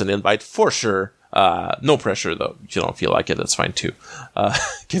send us an invite, for sure. No pressure, though. If you don't feel like it, that's fine, too.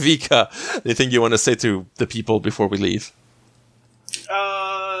 Kavika, anything you want to say to the people before we leave?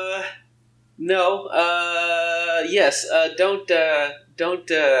 No. Yes. Don't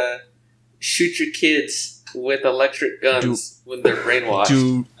shoot your kids with electric guns when they're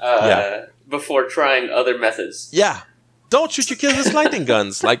brainwashed. Before trying other methods. Yeah. Don't shoot your kids with lightning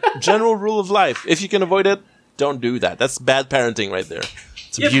guns. Like, general rule of life. If you can avoid it, don't do that. That's bad parenting right there.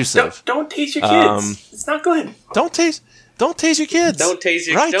 It's abusive. Don't tase your kids. It's not good. Don't tase your kids. Don't tase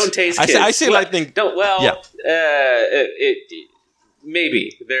your right. Don't tase kids. I say lightning. Don't. Well. Yeah.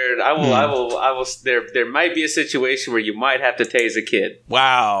 Maybe there might be a situation where you might have to tase a kid.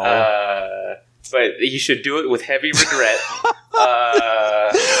 Wow. But you should do it with heavy regret,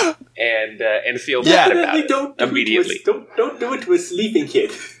 and feel bad about it immediately. Don't do it to a sleeping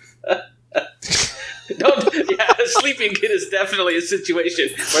kid. A sleeping kid is definitely a situation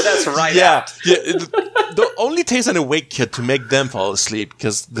where that's right out. Don't only tase an awake kid to make them fall asleep,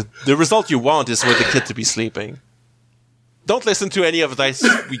 because the result you want is for the kid to be sleeping. Don't listen to any of the advice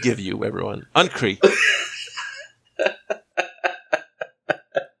we give you, everyone. Uncree.